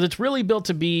because it's really built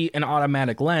to be an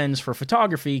automatic lens for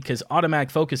photography, because automatic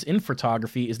focus in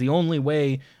photography is the only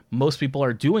way most people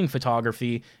are doing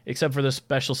photography, except for the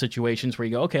special situations where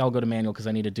you go, okay, I'll go to manual because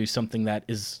I need to do something that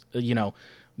is,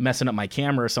 messing up my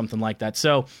camera or something like that.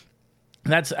 So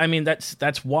that's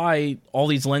why all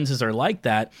these lenses are like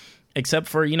that. Except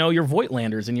for, your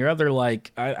Voigtlanders and your other, I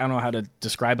don't know how to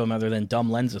describe them other than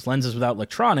dumb lenses. Lenses without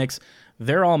electronics,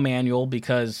 they're all manual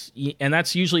and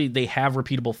that's usually they have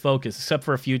repeatable focus, except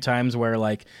for a few times where,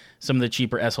 some of the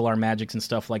cheaper SLR Magics and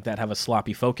stuff like that have a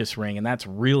sloppy focus ring, and that's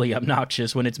really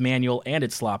obnoxious when it's manual and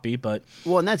it's sloppy. But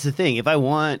well, and that's the thing. If I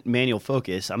want manual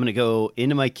focus, I'm going to go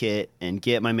into my kit and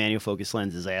get my manual focus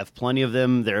lenses. I have plenty of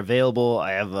them. They're available.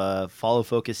 I have a follow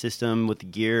focus system with the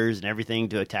gears and everything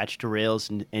to attach to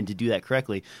rails and to do that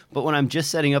correctly. But when I'm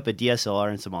just setting up a DSLR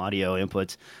and some audio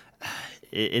inputs,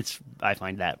 I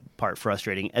find that part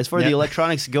frustrating. As for the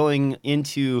electronics going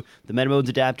into the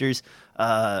Metabones adapters,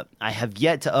 I have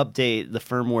yet to update the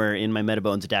firmware in my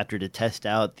Metabones adapter to test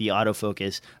out the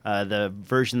autofocus. The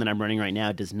version that I'm running right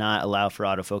now does not allow for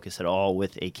autofocus at all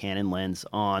with a Canon lens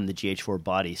on the GH4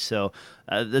 body. So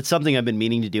that's something I've been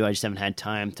meaning to do. I just haven't had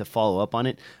time to follow up on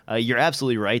it. You're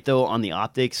absolutely right, though, on the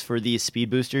optics for these speed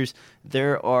boosters.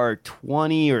 There are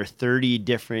 20 or 30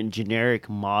 different generic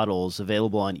models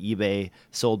available on eBay,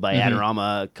 sold by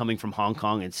Adorama, coming from Hong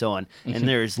Kong and so on. And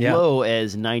they're as low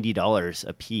as $90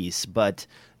 a piece. But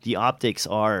the optics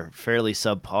are fairly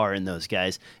subpar in those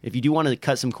guys. If you do want to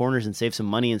cut some corners and save some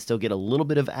money and still get a little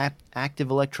bit of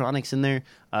active electronics in there,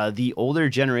 the older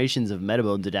generations of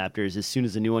Metabones adapters, as soon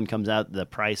as a new one comes out, the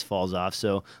price falls off.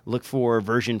 So look for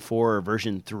version 4 or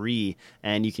version 3,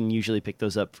 and you can usually pick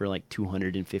those up for like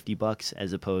 $250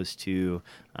 as opposed to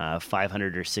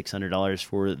 $500 or $600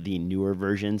 for the newer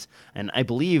versions. And I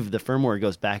believe the firmware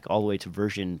goes back all the way to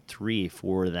version 3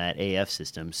 for that AF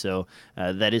system. So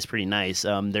that is pretty nice.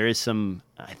 There is some,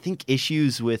 I think,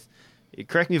 issues with,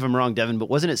 correct me if I'm wrong, Devin, but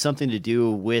wasn't it something to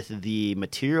do with the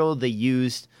material they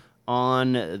used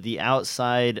on the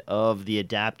outside of the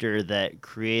adapter that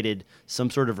created some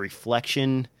sort of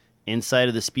reflection inside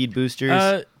of the speed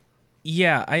boosters?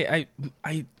 Yeah, I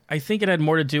think it had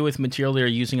more to do with material they were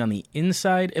using on the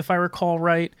inside, if I recall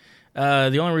right.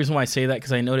 The only reason why I say that,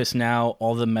 because I notice now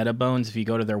all the Metabones, if you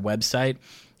go to their website,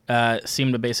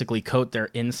 seem to basically coat their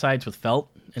insides with felt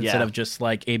instead of just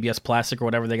like ABS plastic or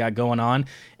whatever they got going on.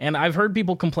 And I've heard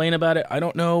people complain about it. I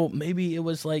don't know, maybe it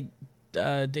was like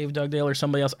Dave Dugdale or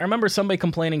somebody else. I remember somebody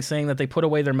complaining, saying that they put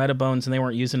away their Metabones and they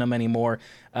weren't using them anymore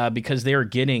because they were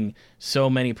getting so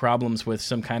many problems with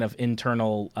some kind of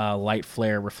internal light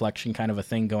flare reflection kind of a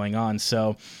thing going on.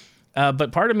 So,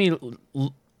 but part of me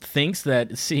thinks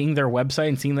that seeing their website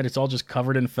and seeing that it's all just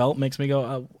covered in felt makes me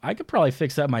go, I could probably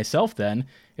fix that myself then.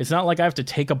 It's not like I have to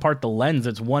take apart the lens.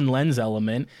 It's one lens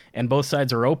element and both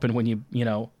sides are open when you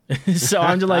know. So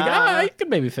I'm just like, I could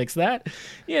maybe fix that.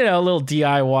 A little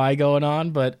DIY going on.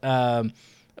 But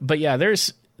yeah,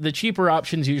 there's the cheaper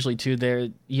options usually too.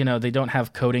 They don't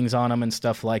have coatings on them and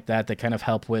stuff like that that kind of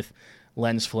help with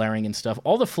lens flaring and stuff.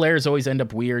 All the flares always end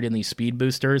up weird in these speed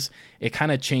boosters. It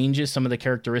kind of changes some of the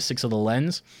characteristics of the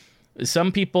lens.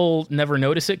 Some people never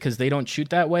notice it because they don't shoot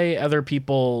that way. Other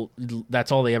people,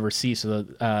 that's all they ever see, so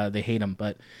they hate them.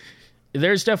 But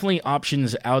there's definitely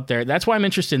options out there. That's why I'm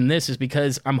interested in this, is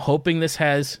because I'm hoping this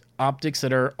has optics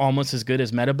that are almost as good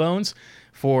as Metabones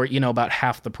for, about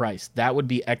half the price. That would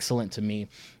be excellent to me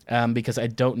because I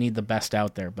don't need the best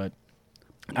out there. But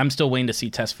I'm still waiting to see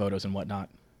test photos and whatnot.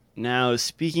 Now,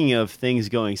 speaking of things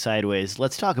going sideways,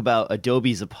 let's talk about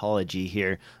Adobe's apology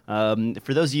here.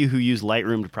 For those of you who use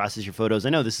Lightroom to process your photos, I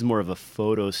know this is more of a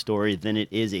photo story than it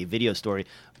is a video story,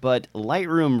 but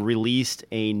Lightroom released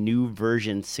a new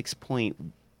version 6.1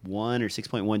 or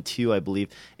 6.12, I believe,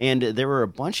 and there were a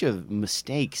bunch of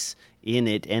mistakes in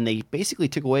it, and they basically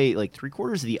took away like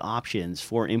 3/4 of the options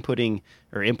for inputting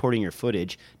or importing your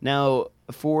footage. Now,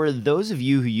 for those of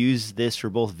you who use this for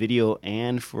both video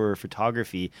and for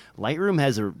photography, Lightroom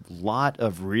has a lot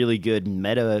of really good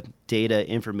metadata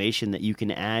information that you can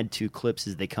add to clips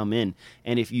as they come in.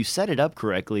 And if you set it up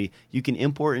correctly, you can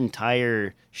import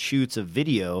entire shoots of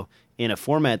video in a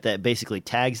format that basically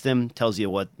tags them, tells you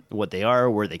what they are,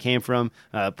 where they came from,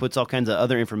 puts all kinds of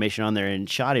other information on there and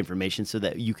shot information so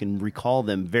that you can recall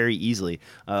them very easily.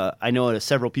 I know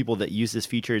several people that use this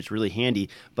feature. It's really handy.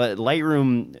 But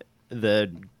Lightroom,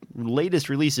 the latest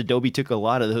release, Adobe took a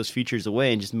lot of those features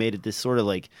away and just made it this sort of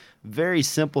like very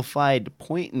simplified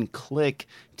point and click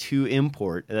to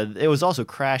import. It was also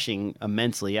crashing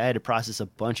immensely. I had to process a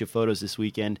bunch of photos this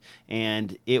weekend,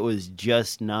 and it was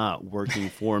just not working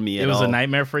for me at all. It was a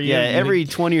nightmare for you? Yeah, every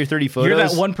 20 or 30 photos. You're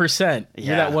that 1%. Yeah.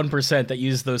 You're that 1% that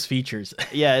uses those features.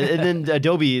 Yeah, and then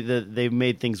Adobe, they've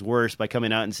made things worse by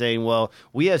coming out and saying, well,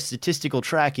 we have statistical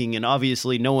tracking, and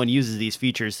obviously no one uses these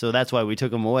features, so that's why we took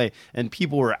them away. And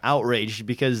people were outraged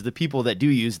because the people that do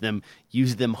use them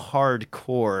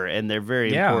hardcore, and they're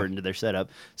very important to their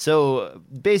setup. So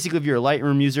basically, if you're a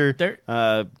Lightroom user,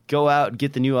 go out,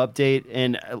 get the new update.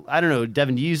 And I don't know,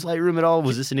 Devin, do you use Lightroom at all?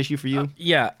 Was this an issue for you?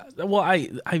 Yeah. Well, I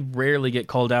rarely get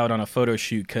called out on a photo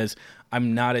shoot because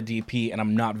I'm not a DP and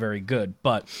I'm not very good.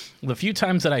 But the few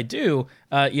times that I do,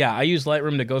 I use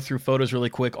Lightroom to go through photos really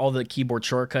quick, all the keyboard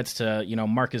shortcuts to,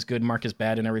 mark as good, mark as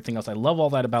bad, and everything else. I love all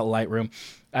that about Lightroom.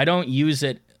 I don't use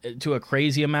it to a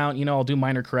crazy amount. I'll do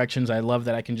minor corrections. I love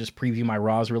that I can just preview my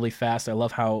RAWs really fast. I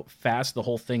love how fast the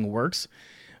whole thing works.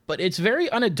 But it's very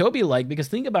un-Adobe-like because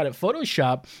think about it,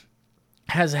 Photoshop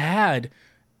has had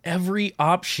every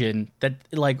option that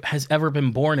has ever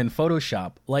been born in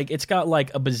Photoshop. It's got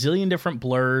a bazillion different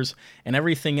blurs and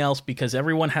everything else because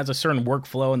everyone has a certain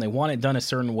workflow and they want it done a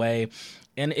certain way.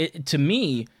 And to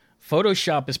me,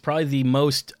 Photoshop is probably the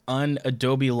most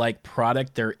un-Adobe-like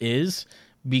product there is,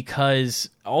 because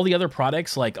all the other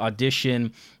products like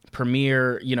Audition,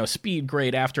 Premiere,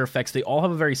 SpeedGrade, After Effects, they all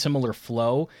have a very similar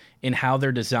flow in how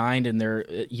they're designed and their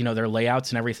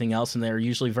layouts and everything else, and they're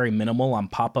usually very minimal on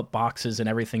pop-up boxes and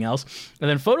everything else. And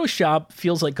then Photoshop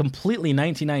feels like completely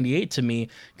 1998 to me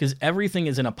because everything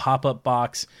is in a pop-up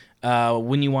box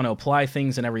when you want to apply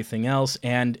things and everything else,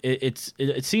 and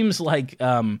it seems like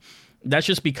that's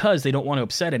just because they don't want to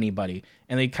upset anybody,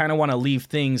 and they kind of want to leave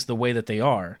things the way that they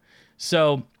are.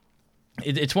 So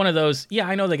it's one of those. Yeah,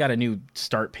 I know they got a new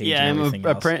start page. Yeah, and everything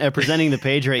I'm presenting the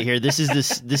page right here. This is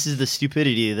the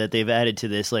stupidity that they've added to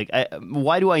this.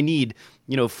 Why do I need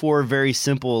 4 very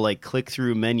simple click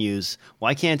through menus?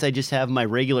 Why can't I just have my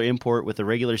regular import with the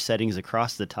regular settings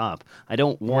across the top? I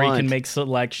don't want. Or you can make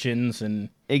selections and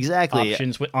exactly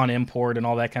options on import and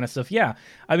all that kind of stuff. Yeah,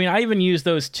 I mean, I even use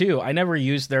those too. I never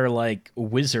use their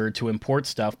wizard to import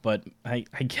stuff, but I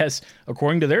guess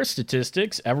according to their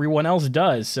statistics, everyone else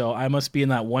does. So I must be in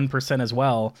that 1% as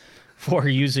well for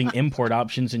using import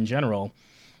options in general.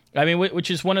 I mean,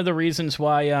 which is one of the reasons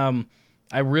why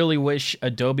I really wish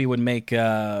Adobe would make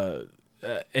an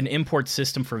import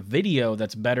system for video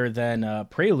that's better than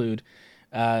Prelude.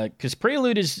 Because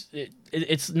Prelude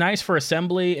it's nice for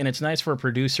assembly and it's nice for a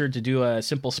producer to do a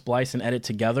simple splice and edit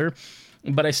together,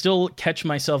 but I still catch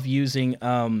myself using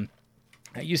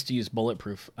I used to use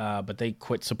Bulletproof, but they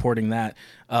quit supporting that,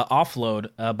 Offload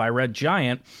by Red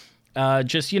Giant,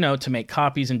 just to make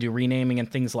copies and do renaming and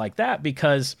things like that,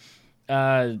 because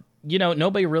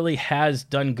nobody really has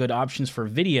done good options for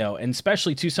video, and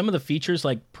especially too some of the features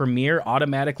like Premiere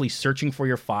automatically searching for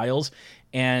your files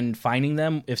and finding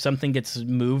them if something gets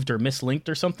moved or mislinked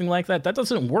or something like that. That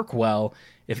doesn't work well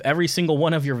if every single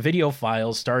one of your video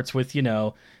files starts with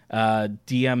DMW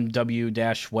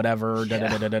dash whatever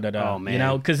Oh,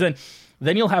 man. because then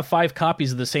you'll have 5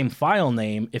 copies of the same file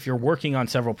name if you're working on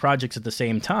several projects at the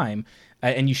same time.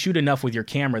 And you shoot enough with your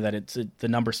camera that the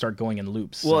numbers start going in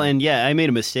loops. Well, and yeah, I made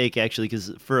a mistake actually,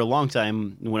 because for a long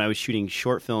time when I was shooting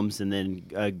short films and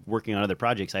then working on other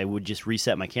projects, I would just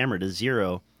reset my camera to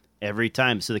 0 every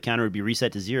time. So the counter would be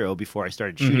reset to 0 before I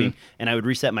started shooting. And I would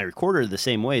reset my recorder the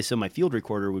same way. So my field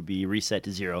recorder would be reset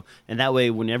to 0. And that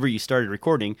way, whenever you started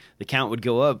recording, the count would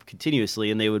go up continuously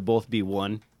and they would both be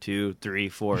 1, 2, 3,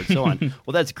 4, and so on.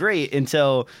 Well, that's great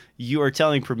until you are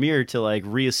telling Premiere to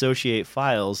reassociate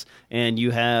files, and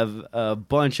you have a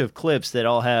bunch of clips that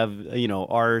all have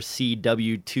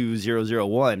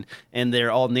RCW2001, and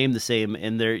they're all named the same,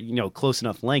 and they're close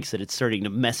enough lengths that it's starting to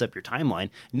mess up your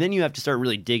timeline. And then you have to start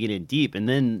really digging in deep, and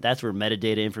then that's where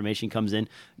metadata information comes in.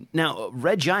 Now,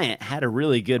 Red Giant had a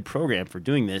really good program for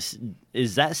doing this.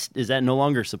 Is that no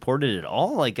longer supported at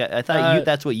all? I thought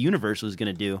that's what Universe was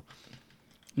going to do.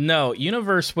 No,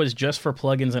 Universe was just for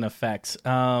plugins and effects.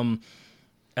 Yeah,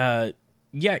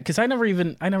 because I never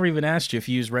even asked you if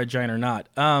you use Red Giant or not.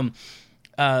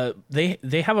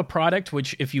 They have a product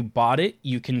which, if you bought it,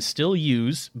 you can still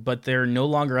use, but they're no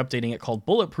longer updating it, called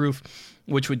Bulletproof,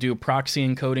 which would do proxy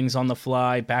encodings on the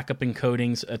fly, backup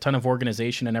encodings, a ton of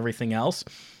organization, and everything else.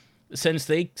 Since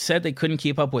they said they couldn't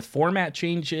keep up with format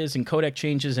changes and codec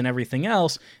changes and everything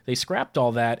else, they scrapped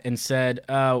all that and said,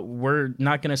 we're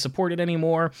not going to support it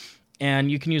anymore, and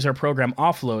you can use our program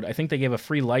Offload. I think they gave a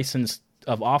free license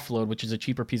of Offload, which is a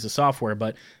cheaper piece of software,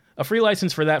 but a free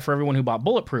license for that for everyone who bought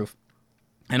Bulletproof.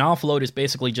 And offload is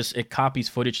basically just it copies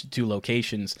footage to 2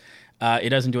 locations. It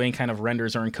doesn't do any kind of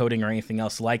renders or encoding or anything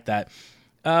else like that,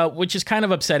 which is kind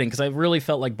of upsetting because I really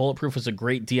felt like Bulletproof was a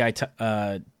great DIT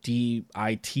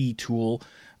tool.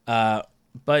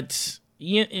 But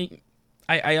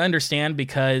I understand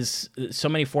because so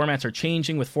many formats are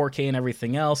changing with 4K and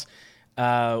everything else,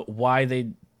 why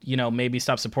they maybe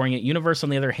stop supporting it. Universe, on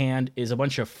the other hand, is a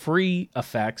bunch of free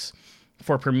effects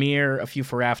for Premiere, a few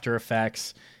for After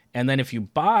Effects. And then if you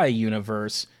buy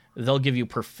Universe, they'll give you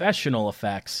professional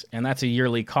effects, and that's a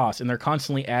yearly cost. And they're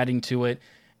constantly adding to it.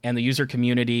 And the user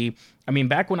community, I mean,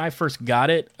 back when I first got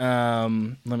it, let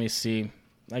me see.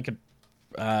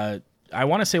 I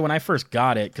want to say when I first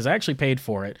got it, because I actually paid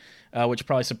for it, which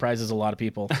probably surprises a lot of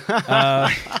people.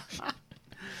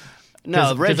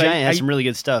 No, Red Giant has some really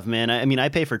good stuff, man. I mean, I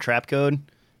pay for Trapcode.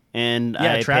 And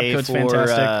I pay for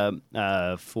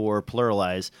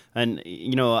Pluralize, and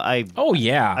I've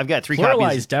got 3 copies.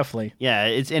 Pluralize, definitely. Yeah,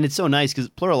 it's so nice because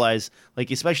Pluralize,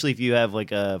 like especially if you have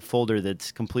like a folder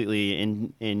that's completely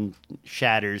in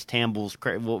shatters, tambles,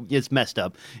 it's messed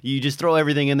up. You just throw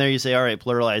everything in there. You say, all right,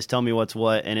 Pluralize, tell me what's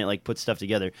what, and it like puts stuff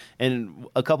together. And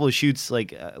a couple of shoots,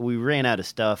 like we ran out of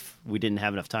stuff. We didn't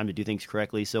have enough time to do things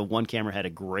correctly. So one camera had a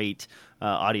great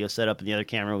audio setup, and the other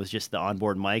camera was just the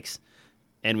onboard mics.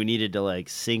 And we needed to like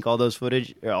sync all that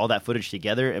footage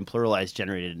together, and Pluralize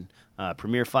generated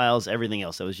Premiere files, everything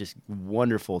else. That was just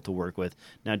wonderful to work with.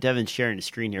 Now Devin's sharing the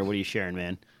screen here. What are you sharing,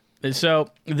 man? So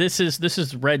this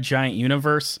is Red Giant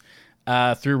Universe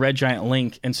through Red Giant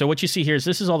Link, and so what you see here is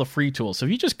this is all the free tools. So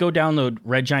if you just go download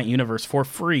Red Giant Universe for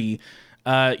free,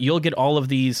 you'll get all of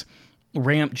these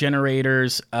ramp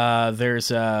generators.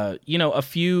 There's a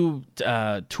few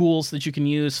tools that you can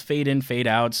use, fade in, fade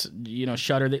outs,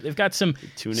 shutter. They've got some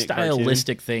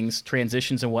stylistic things,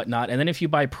 transitions and whatnot. And then if you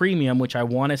buy premium, which I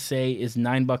want to say is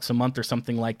 $9 a month or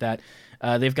something like that,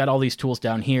 they've got all these tools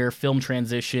down here, film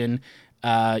transition,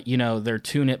 their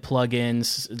Tune It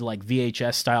plugins, like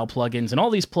VHS style plugins, and all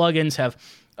these plugins have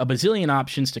a bazillion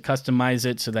options to customize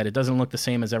it so that it doesn't look the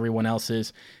same as everyone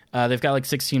else's. They've got like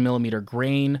 16 millimeter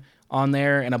grain on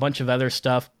there and a bunch of other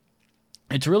stuff.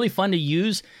 It's really fun to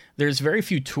use. There's very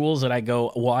few tools that I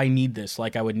go, well, I need this,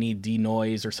 like I would need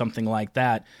denoise or something like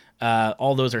that.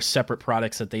 All those are separate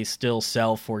products that they still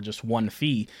sell for just one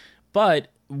fee. But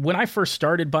when I first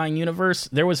started buying Universe,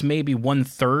 there was maybe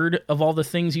 1/3 of all the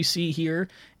things you see here.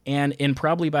 And in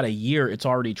probably about a year, it's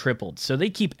already tripled. So they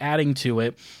keep adding to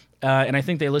it. And I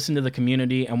think they listen to the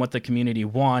community and what the community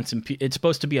wants. And it's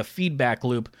supposed to be a feedback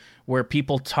loop where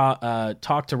people talk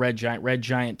to Red Giant. Red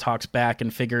Giant talks back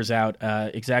and figures out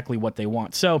exactly what they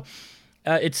want. So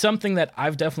it's something that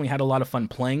I've definitely had a lot of fun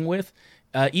playing with.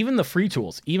 Even the free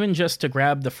tools, even just to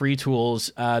grab the free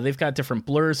tools, they've got different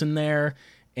blurs in there.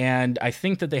 And I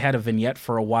think that they had a vignette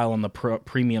for a while on the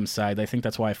premium side. I think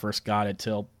that's why I first got it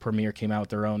till Premiere came out with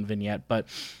their own vignette. But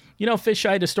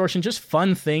fisheye distortion, just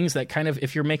fun things that kind of,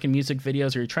 if you're making music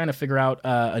videos or you're trying to figure out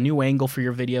a new angle for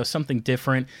your video, something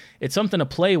different, it's something to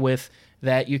play with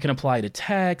that you can apply to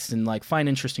text and like find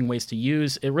interesting ways to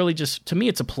use. It really just, to me,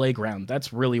 it's a playground.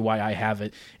 That's really why I have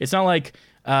it. It's not like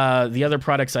the other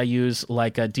products I use,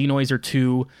 like a Denoiser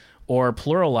 2 or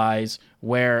Pluralize,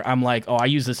 where I'm like, oh, I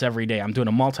use this every day. I'm doing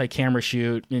a multi-camera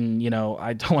shoot, and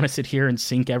I don't want to sit here and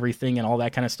sync everything and all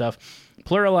that kind of stuff.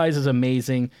 Pluralize is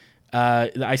amazing.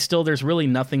 There's really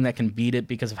nothing that can beat it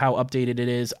because of how updated it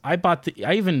is. I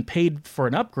even paid for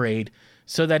an upgrade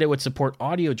so that it would support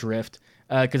audio drift,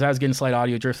 because I was getting slight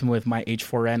audio drift with my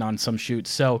H4n on some shoots.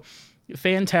 So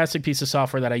fantastic piece of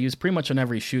software that I use pretty much on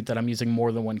every shoot that I'm using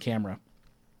more than one camera.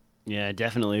 Yeah,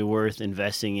 definitely worth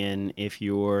investing in if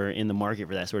you're in the market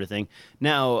for that sort of thing.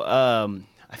 Now,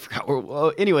 I forgot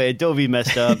where. Anyway, Adobe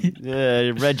messed up.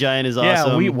 Red Giant is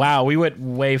awesome. Yeah, we went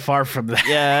way far from that.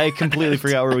 Yeah, I completely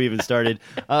forgot where we even started.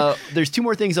 There's 2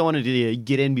 more things I wanted to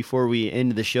get in before we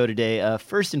end the show today.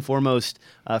 First and foremost,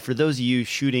 for those of you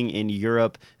shooting in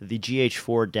Europe, the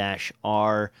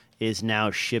GH4-R is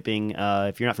now shipping.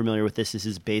 If you're not familiar with this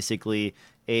is basically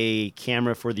a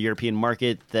camera for the European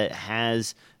market that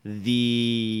has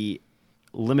the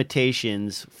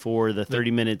limitations for the 30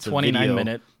 minutes of video.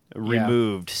 29-minute.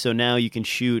 Removed. Yeah. So now you can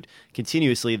shoot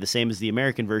continuously, the same as the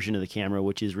American version of the camera,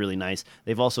 which is really nice.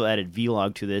 They've also added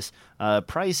Vlog to this.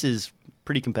 Price is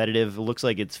pretty competitive. It looks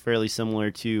like it's fairly similar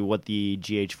to what the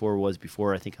GH4 was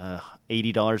before. I think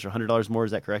 $80 or $100 more.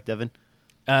 Is that correct, Evan?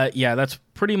 Yeah, that's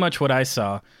pretty much what I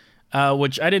saw.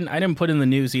 Which I didn't put in the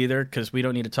news either because we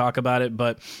don't need to talk about it.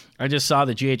 But I just saw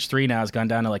the GH3 now has gone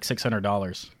down to like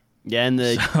 $600. Yeah, and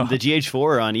the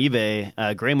GH4 on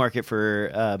eBay, gray market for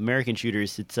American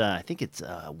shooters, it's I think it's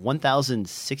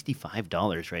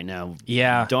 $1,065 right now.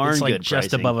 Yeah, darn it's like good just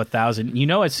pricing. above 1,000. You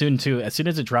know, as soon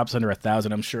as it drops under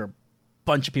 1,000, I'm sure a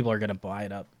bunch of people are going to buy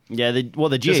it up. Yeah, the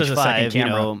Just as a second GH5, you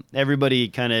camera. know, everybody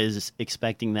kind of is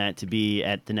expecting that to be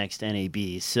at the next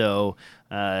NAB. So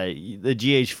the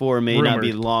GH4 may not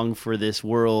be Rumored. long for this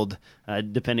world,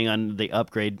 depending on the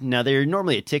upgrade. Now, they're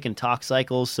normally a tick and talk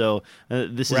cycle, so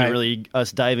this isn't Right. really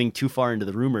us diving too far into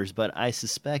the rumors, but I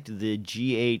suspect the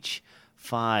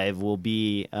GH5 will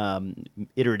be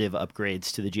iterative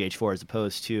upgrades to the GH4 as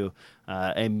opposed to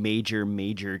a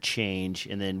major change,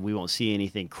 and then we won't see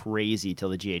anything crazy till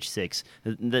the GH6.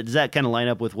 Does that kind of line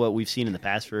up with what we've seen in the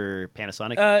past for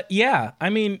Panasonic? Yeah, I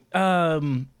mean,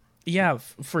 yeah,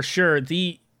 for sure. I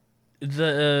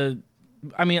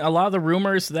mean, a lot of the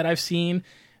rumors that I've seen,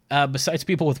 besides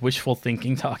people with wishful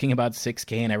thinking talking about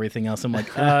 6K and everything else, I'm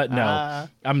like, no,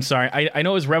 I'm sorry. I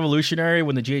know it was revolutionary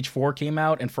when the GH4 came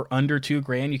out, and for under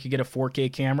 $2,000 you could get a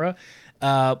 4K camera.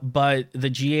 But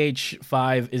the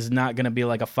GH5 is not going to be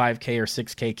like a 5K or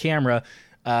 6K camera,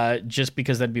 just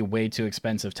because that'd be way too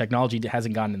expensive. Technology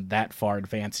hasn't gotten that far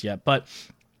advanced yet, but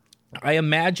I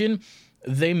imagine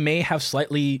they may have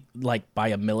slightly, like, by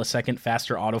a millisecond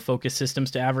faster autofocus systems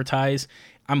to advertise.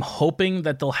 I'm hoping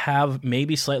that they'll have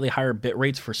maybe slightly higher bit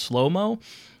rates for slow-mo.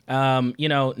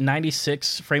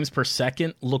 96 frames per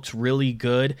second looks really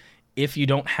good if you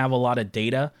don't have a lot of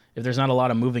data, if there's not a lot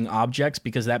of moving objects,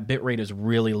 because that bit rate is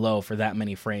really low for that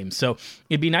many frames. So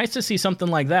it'd be nice to see something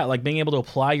like that, like being able to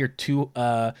apply your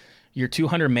 200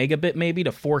 megabit maybe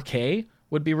to 4K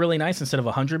would be really nice instead of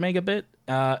 100 megabit,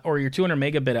 or your 200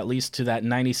 megabit at least to that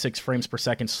 96 frames per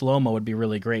second slow-mo would be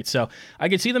really great. So I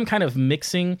could see them kind of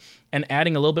mixing and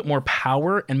adding a little bit more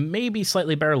power and maybe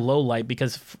slightly better low light,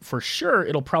 because for sure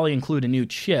it'll probably include a new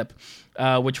chip,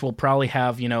 which will probably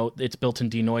have, its built-in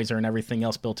denoiser and everything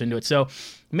else built into it. So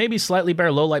maybe slightly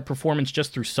better low light performance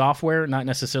just through software, not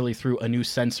necessarily through a new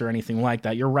sensor or anything like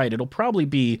that. You're right. It'll probably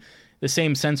be the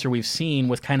same sensor we've seen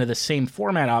with kind of the same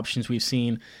format options we've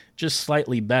seen, just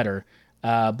slightly better.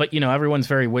 But, everyone's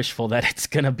very wishful that it's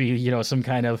going to be, some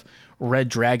kind of red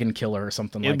dragon killer or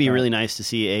something like that. It'd be really nice to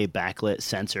see a backlit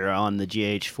sensor on the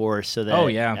GH4 so that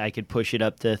I could push it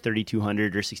up to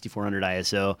 3200 or 6400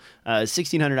 ISO.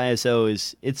 1600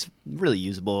 ISO it's really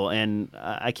usable, and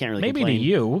I can't really maybe complain. to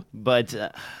you, but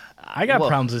I got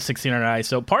problems with 1600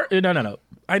 ISO. No.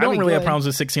 I don't really have problems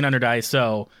with 1600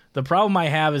 ISO. The problem I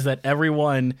have is that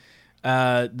everyone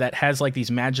that has like these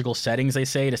magical settings, they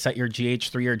say, to set your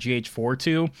GH3 or GH4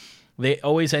 to, they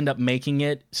always end up making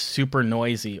it super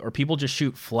noisy, or people just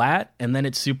shoot flat and then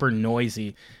it's super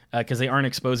noisy because they aren't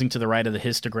exposing to the right of the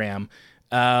histogram,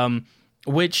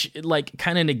 which like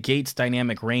kind of negates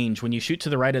dynamic range. When you shoot to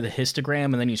the right of the histogram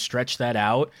and then you stretch that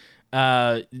out,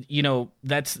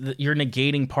 you're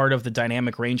negating part of the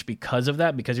dynamic range because of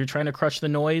that, because you're trying to crush the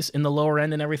noise in the lower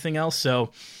end and everything else.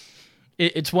 So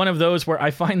it's one of those where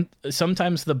I find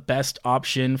sometimes the best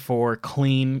option for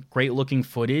clean, great looking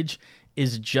footage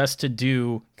is just to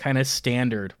do kind of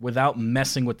standard without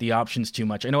messing with the options too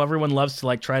much. I know everyone loves to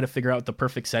like try to figure out what the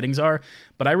perfect settings are,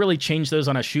 but I really change those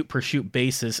on a shoot per shoot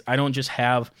basis. I don't just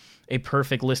have a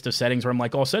perfect list of settings where I'm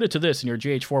like, oh, set it to this and your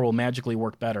GH4 will magically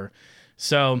work better.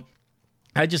 So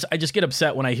I just get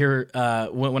upset when I hear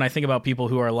when I think about people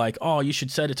who are like, oh, you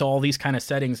should set it to all these kind of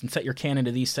settings and set your Canon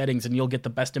to these settings and you'll get the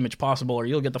best image possible, or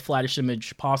you'll get the flattest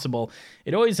image possible.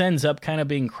 It always ends up kind of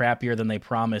being crappier than they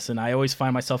promise, and I always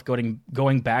find myself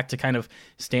going back to kind of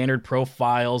standard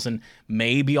profiles, and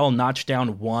maybe I'll notch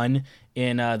down one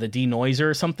in the denoiser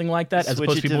or something like that, as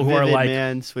opposed to people who are like,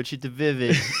 man, switch it to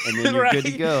Vivid, and then you're good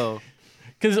to go.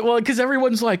 Because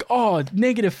everyone's like, oh,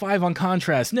 -5 on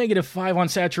contrast, -5 on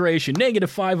saturation,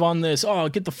 -5 on this. Oh,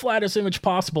 get the flattest image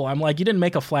possible. I'm like, you didn't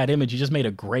make a flat image, you just made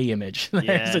a gray image. There's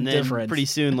Yeah, and a then difference. pretty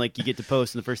soon, like, you get to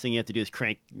post, and the first thing you have to do is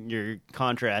crank your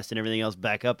contrast and everything else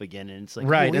back up again, and it's like,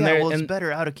 right, it's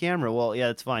better out of camera. Well, yeah,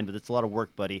 it's fine, but it's a lot of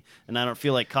work, buddy, and I don't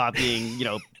feel like copying,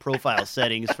 profile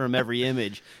settings from every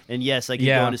image. And yes, I could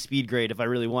go into speed grade if I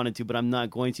really wanted to, but I'm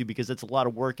not going to because that's a lot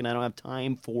of work, and I don't have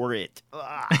time for it.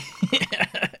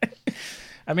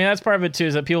 I mean, that's part of it too,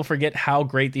 is that people forget how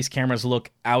great these cameras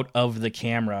look out of the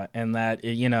camera, and that,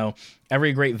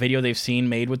 every great video they've seen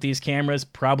made with these cameras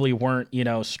probably weren't,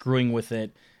 screwing with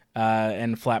it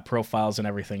and flat profiles and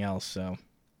everything else. So,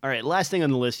 all right, last thing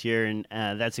on the list here, and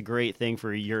that's a great thing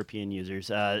for European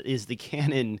users, is the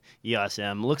Canon EOS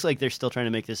M. Looks like they're still trying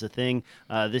to make this a thing.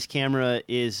 This camera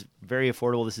is very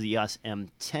affordable. This is the EOS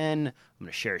M10 I'm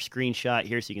going to share a screenshot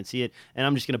here so you can see it, and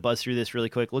I'm just going to buzz through this really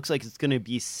quick. Looks like it's going to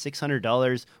be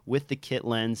 $600 with the kit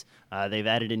lens. They've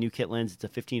added a new kit lens. It's a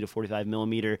 15 to 45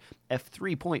 millimeter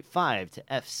f3.5 to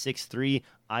f6.3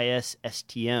 IS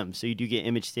STM. So you do get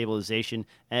image stabilization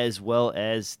as well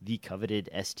as the coveted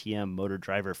STM motor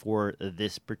driver for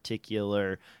this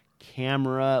particular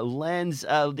camera lens.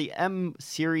 The M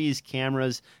series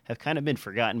cameras have kind of been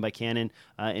forgotten by Canon.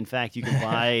 In fact, you can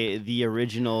buy the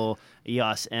original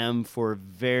EOS M for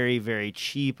very, very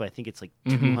cheap. I think it's like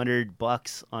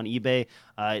 $200 on eBay.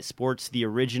 It sports the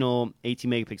original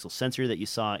 18 megapixel sensor that you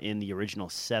saw in the original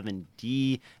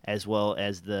 7D, as well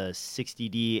as the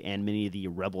 60D and many of the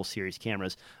Rebel series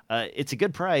cameras. It's a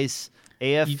good price.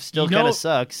 AF still kind of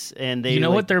sucks, and they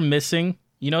what they're missing.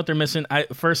 You know what they're missing?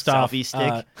 First off, selfie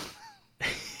stick.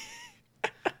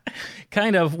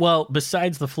 Kind of. Well,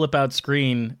 besides the flip out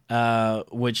screen,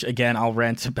 which again, I'll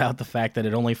rant about the fact that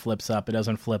it only flips up. It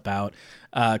doesn't flip out.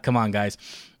 Come on, guys.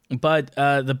 But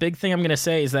the big thing I'm going to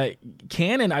say is that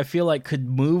Canon, I feel like, could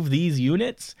move these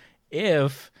units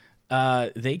if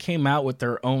they came out with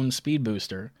their own speed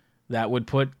booster that would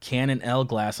put Canon L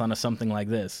glass onto something like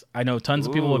this. I know tons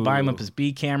of people would buy them up as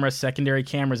B cameras, secondary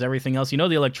cameras, everything else. You know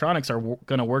the electronics are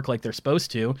going to work like they're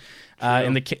supposed to.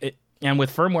 And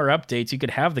with firmware updates, you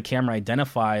could have the camera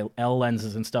identify L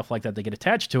lenses and stuff like that that get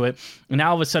attached to it. And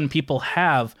now all of a sudden people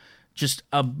have just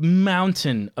a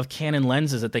mountain of Canon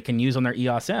lenses that they can use on their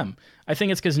EOS M. I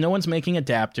think it's because no one's making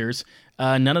adapters.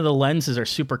 None of the lenses are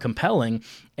super compelling.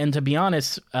 And to be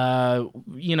honest,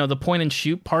 the point and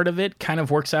shoot part of it kind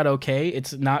of works out okay.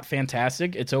 It's not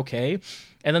fantastic. It's okay.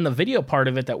 And then the video part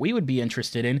of it that we would be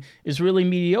interested in is really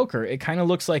mediocre. It kind of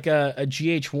looks like a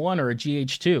GH1 or a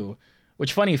GH2,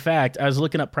 which, funny fact, I was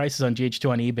looking up prices on GH2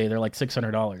 on eBay. They're like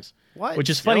 $600. What? Which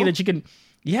is funny that you can...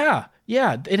 Yeah,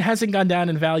 it hasn't gone down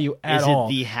in value at all.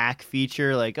 Is it the hack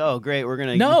feature? Like, oh, great, we're going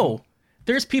to... No.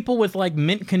 There's people with, like,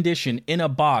 mint condition in a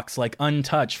box, like,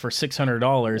 untouched for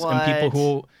 $600. What? And people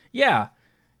who... Yeah.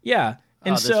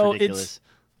 And so it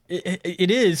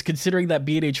is, considering that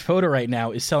B&H Photo right now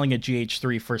is selling a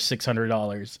GH3 for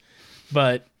 $600.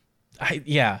 But...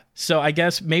 So I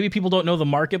guess maybe people don't know the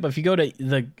market, but if you go to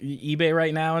the eBay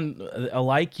right now and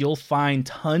alike, you'll find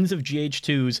tons of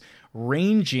GH2s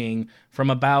ranging from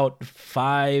about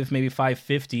maybe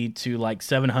 $550 to like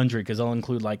 $700, because they'll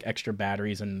include like extra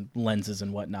batteries and lenses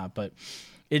and whatnot. But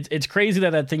it's crazy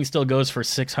that thing still goes for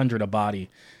 $600 a body.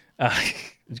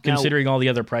 Considering all the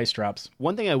other price drops.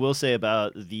 One thing I will say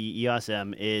about the EOS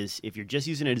M is if you're just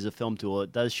using it as a film tool,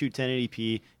 it does shoot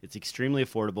 1080p. It's extremely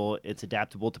affordable. It's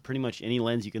adaptable to pretty much any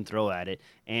lens you can throw at it.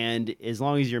 And as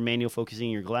long as you're manual focusing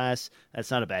your glass, that's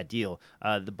not a bad deal.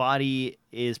 The body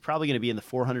is probably going to be in the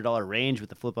 $400 range with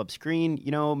the flip-up screen.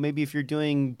 You know, maybe if you're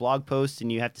doing blog posts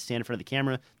and you have to stand in front of the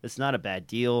camera, that's not a bad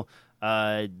deal.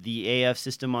 The AF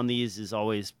system on these is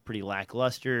always pretty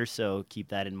lackluster, so keep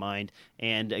that in mind.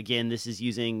 And again, this is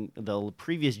using the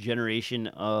previous generation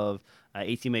of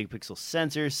 18 megapixel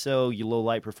sensors, so your low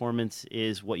light performance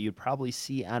is what you'd probably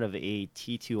see out of a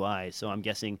T2i. So I'm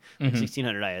guessing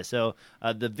 1600 ISO.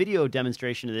 The video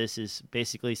demonstration of this is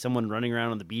basically someone running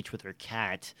around on the beach with her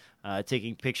cat,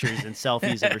 taking pictures and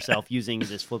selfies of herself using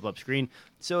this flip-up screen.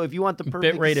 So if you want the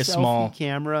perfect bitrate is small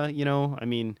camera,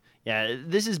 yeah,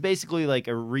 this is basically like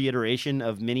a reiteration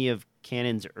of many of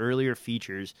Canon's earlier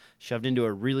features shoved into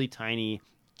a really tiny,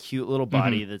 cute little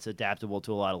body that's adaptable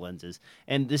to a lot of lenses.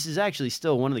 And this is actually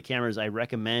still one of the cameras I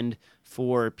recommend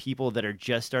for people that are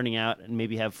just starting out and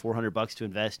maybe have $400 to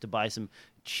invest to buy some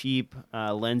cheap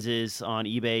lenses on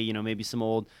eBay, maybe some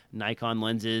old Nikon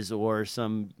lenses or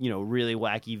some, really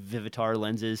wacky Vivitar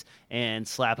lenses, and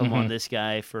slap them on this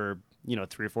guy for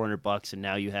 $300 or $400, and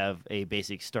now you have a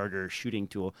basic starter shooting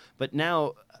tool. But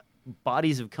now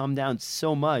bodies have come down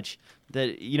so much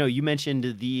that you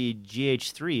mentioned the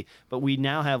GH3, but we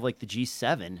now have like the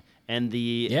G7 and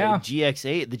the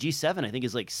GX8. The G7 I think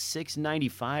is like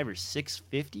 $695 or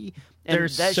 $650, and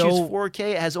that shoots 4K.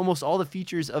 It has almost all the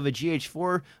features of a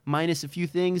GH4 minus a few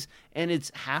things, and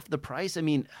it's half the price. I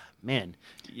mean, man,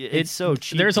 it's so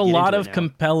cheap. There's a lot of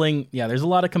compelling. Yeah, there's a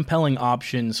lot of compelling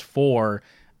options for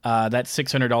that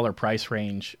 $600 price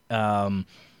range.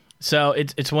 So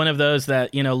it's one of those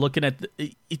that, looking at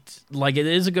it's like, it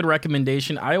is a good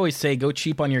recommendation. I always say go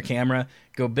cheap on your camera,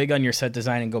 go big on your set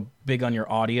design, and go big on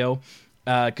your audio,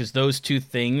 because those two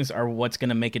things are what's going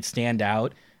to make it stand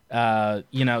out. Because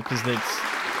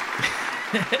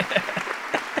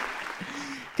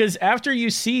because after you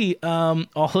see all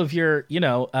of your,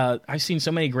 I've seen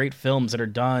so many great films that are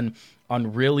done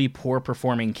on really poor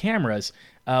performing cameras,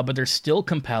 but they're still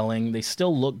compelling. They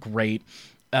still look great.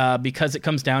 because it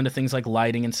comes down to things like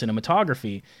lighting and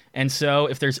cinematography. And so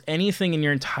if there's anything in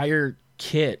your entire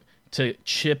kit to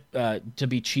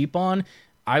be cheap on,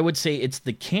 I would say it's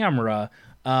the camera.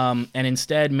 And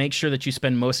instead make sure that you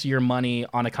spend most of your money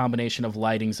on a combination of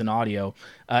lightings and audio,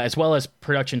 as well as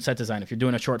production set design. If you're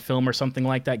doing a short film or something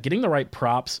like that, getting the right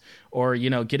props or,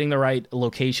 getting the right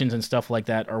locations and stuff like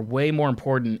that are way more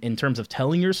important in terms of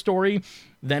telling your story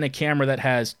than a camera that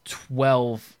has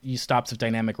 12 stops of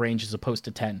dynamic range as opposed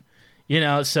to 10,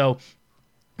 so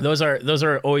those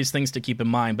are always things to keep in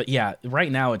mind. But yeah,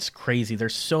 right now it's crazy.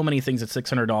 There's so many things at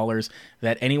 $600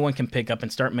 that anyone can pick up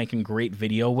and start making great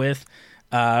video with.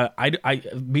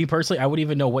 Me personally, I wouldn't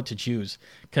even know what to choose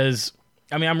because,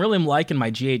 I'm really liking my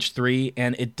GH3,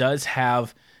 and it does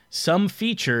have some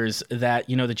features that,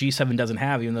 the G7 doesn't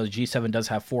have, even though the G7 does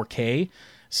have 4K.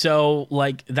 So,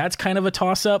 that's kind of a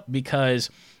toss-up because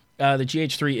the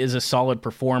GH3 is a solid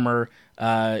performer.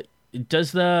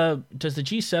 Does the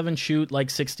G7 shoot like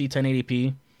 60,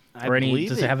 1080p?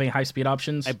 Does it have any high-speed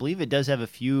options? I believe it does have a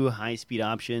few high-speed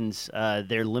options.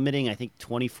 They're limiting, I think,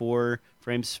 24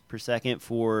 frames per second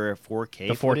for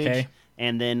 4K footage.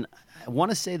 And then I want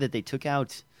to say that they took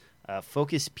out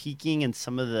focus peaking and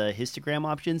some of the histogram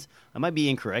options. I might be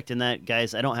incorrect in that,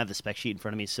 guys. I don't have the spec sheet in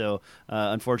front of me, so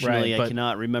unfortunately I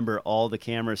cannot remember all the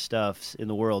camera stuffs in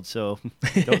the world, so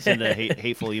don't send a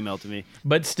hateful email to me.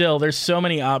 But still, there's so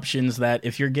many options that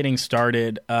if you're getting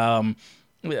started...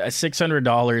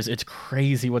 $600, it's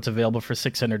crazy what's available for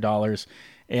 $600.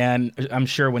 And I'm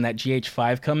sure when that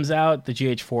GH5 comes out, the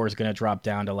GH4 is going to drop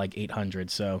down to like $800.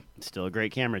 So it's still a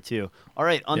great camera too. All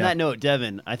right. On that note,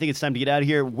 Devin, I think it's time to get out of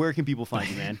here. Where can people find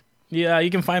you, man? Yeah, you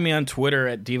can find me on Twitter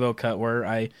at DevoCut, where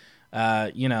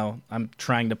I'm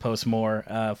trying to post more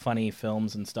funny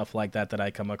films and stuff like that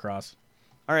I come across.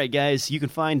 All right, guys, you can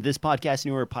find this podcast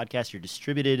anywhere podcasts are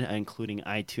distributed, including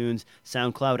iTunes,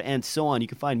 SoundCloud, and so on. You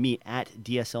can find me at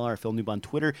DSLR Film Noob on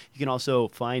Twitter. You can also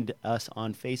find us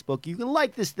on Facebook. You can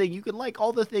like this thing. You can like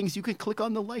all the things. You can click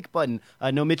on the like button.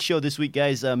 No Mitch show this week,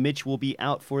 guys. Mitch will be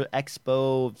out for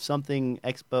Expo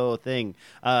thing.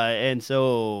 And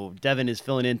so Devin is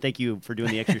filling in. Thank you for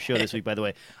doing the extra show this week, by the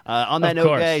way. On that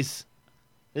note, guys,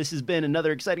 this has been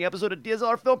another exciting episode of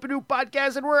DSLR Film Noob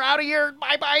Podcast, and we're out of here.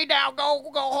 Bye-bye now.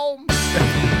 Go home.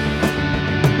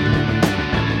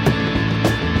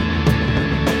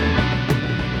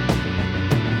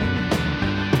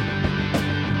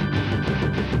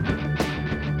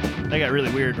 That got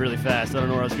really weird really fast. I don't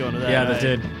know where I was going with that. Yeah, that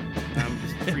did. I'm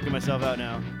just freaking myself out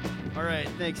now. All right.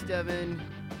 Thanks, Devin.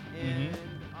 And...